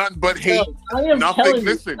 Nothing but hate. Yo, I am Nothing. telling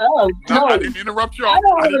Listen, you. I didn't interrupt y'all. I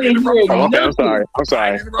don't I didn't wanna interrupt hear y'all. Okay, I'm sorry. I'm I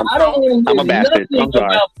sorry. didn't interrupt I don't y'all. want to I'm hear a bastard. nothing I'm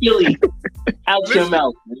sorry. about Philly out your Listen.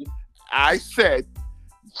 mouth. Man. I said,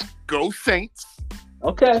 go Saints.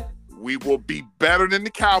 Okay. We will be better than the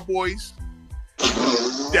Cowboys.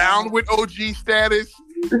 Down with OG status.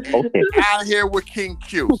 Okay. Out here with King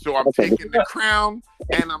Q. So I'm Okay. taking the crown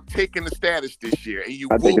and I'm taking the status this year. And you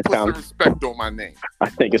I think will it's put some time. respect on my name. I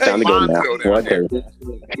think it's time to go now. Lonzo down Well, there. okay.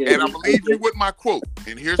 And I'm going to leave you with my quote.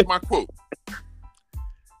 And here's my quote.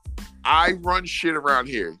 I run shit around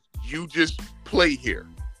here. You just play here.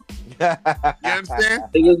 You understand?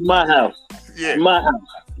 It's my house. Yeah. My house.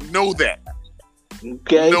 Know that.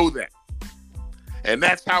 Okay. Know that. And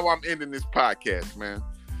that's how I'm ending this podcast, man.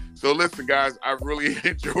 So listen, guys, I really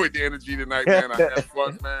enjoyed the energy tonight, man. I had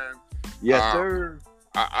fun, man. Yes, sir.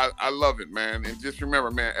 I love it, man. And just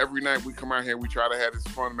remember, man, every night we come out here, we try to have this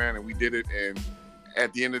fun, man, and we did it. And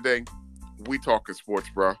at the end of the day, we talking sports,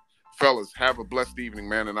 bro. Fellas, have a blessed evening,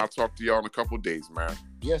 man, and I'll talk to y'all in a couple of days, man.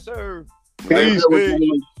 Yes, sir. Peace.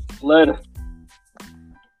 Later.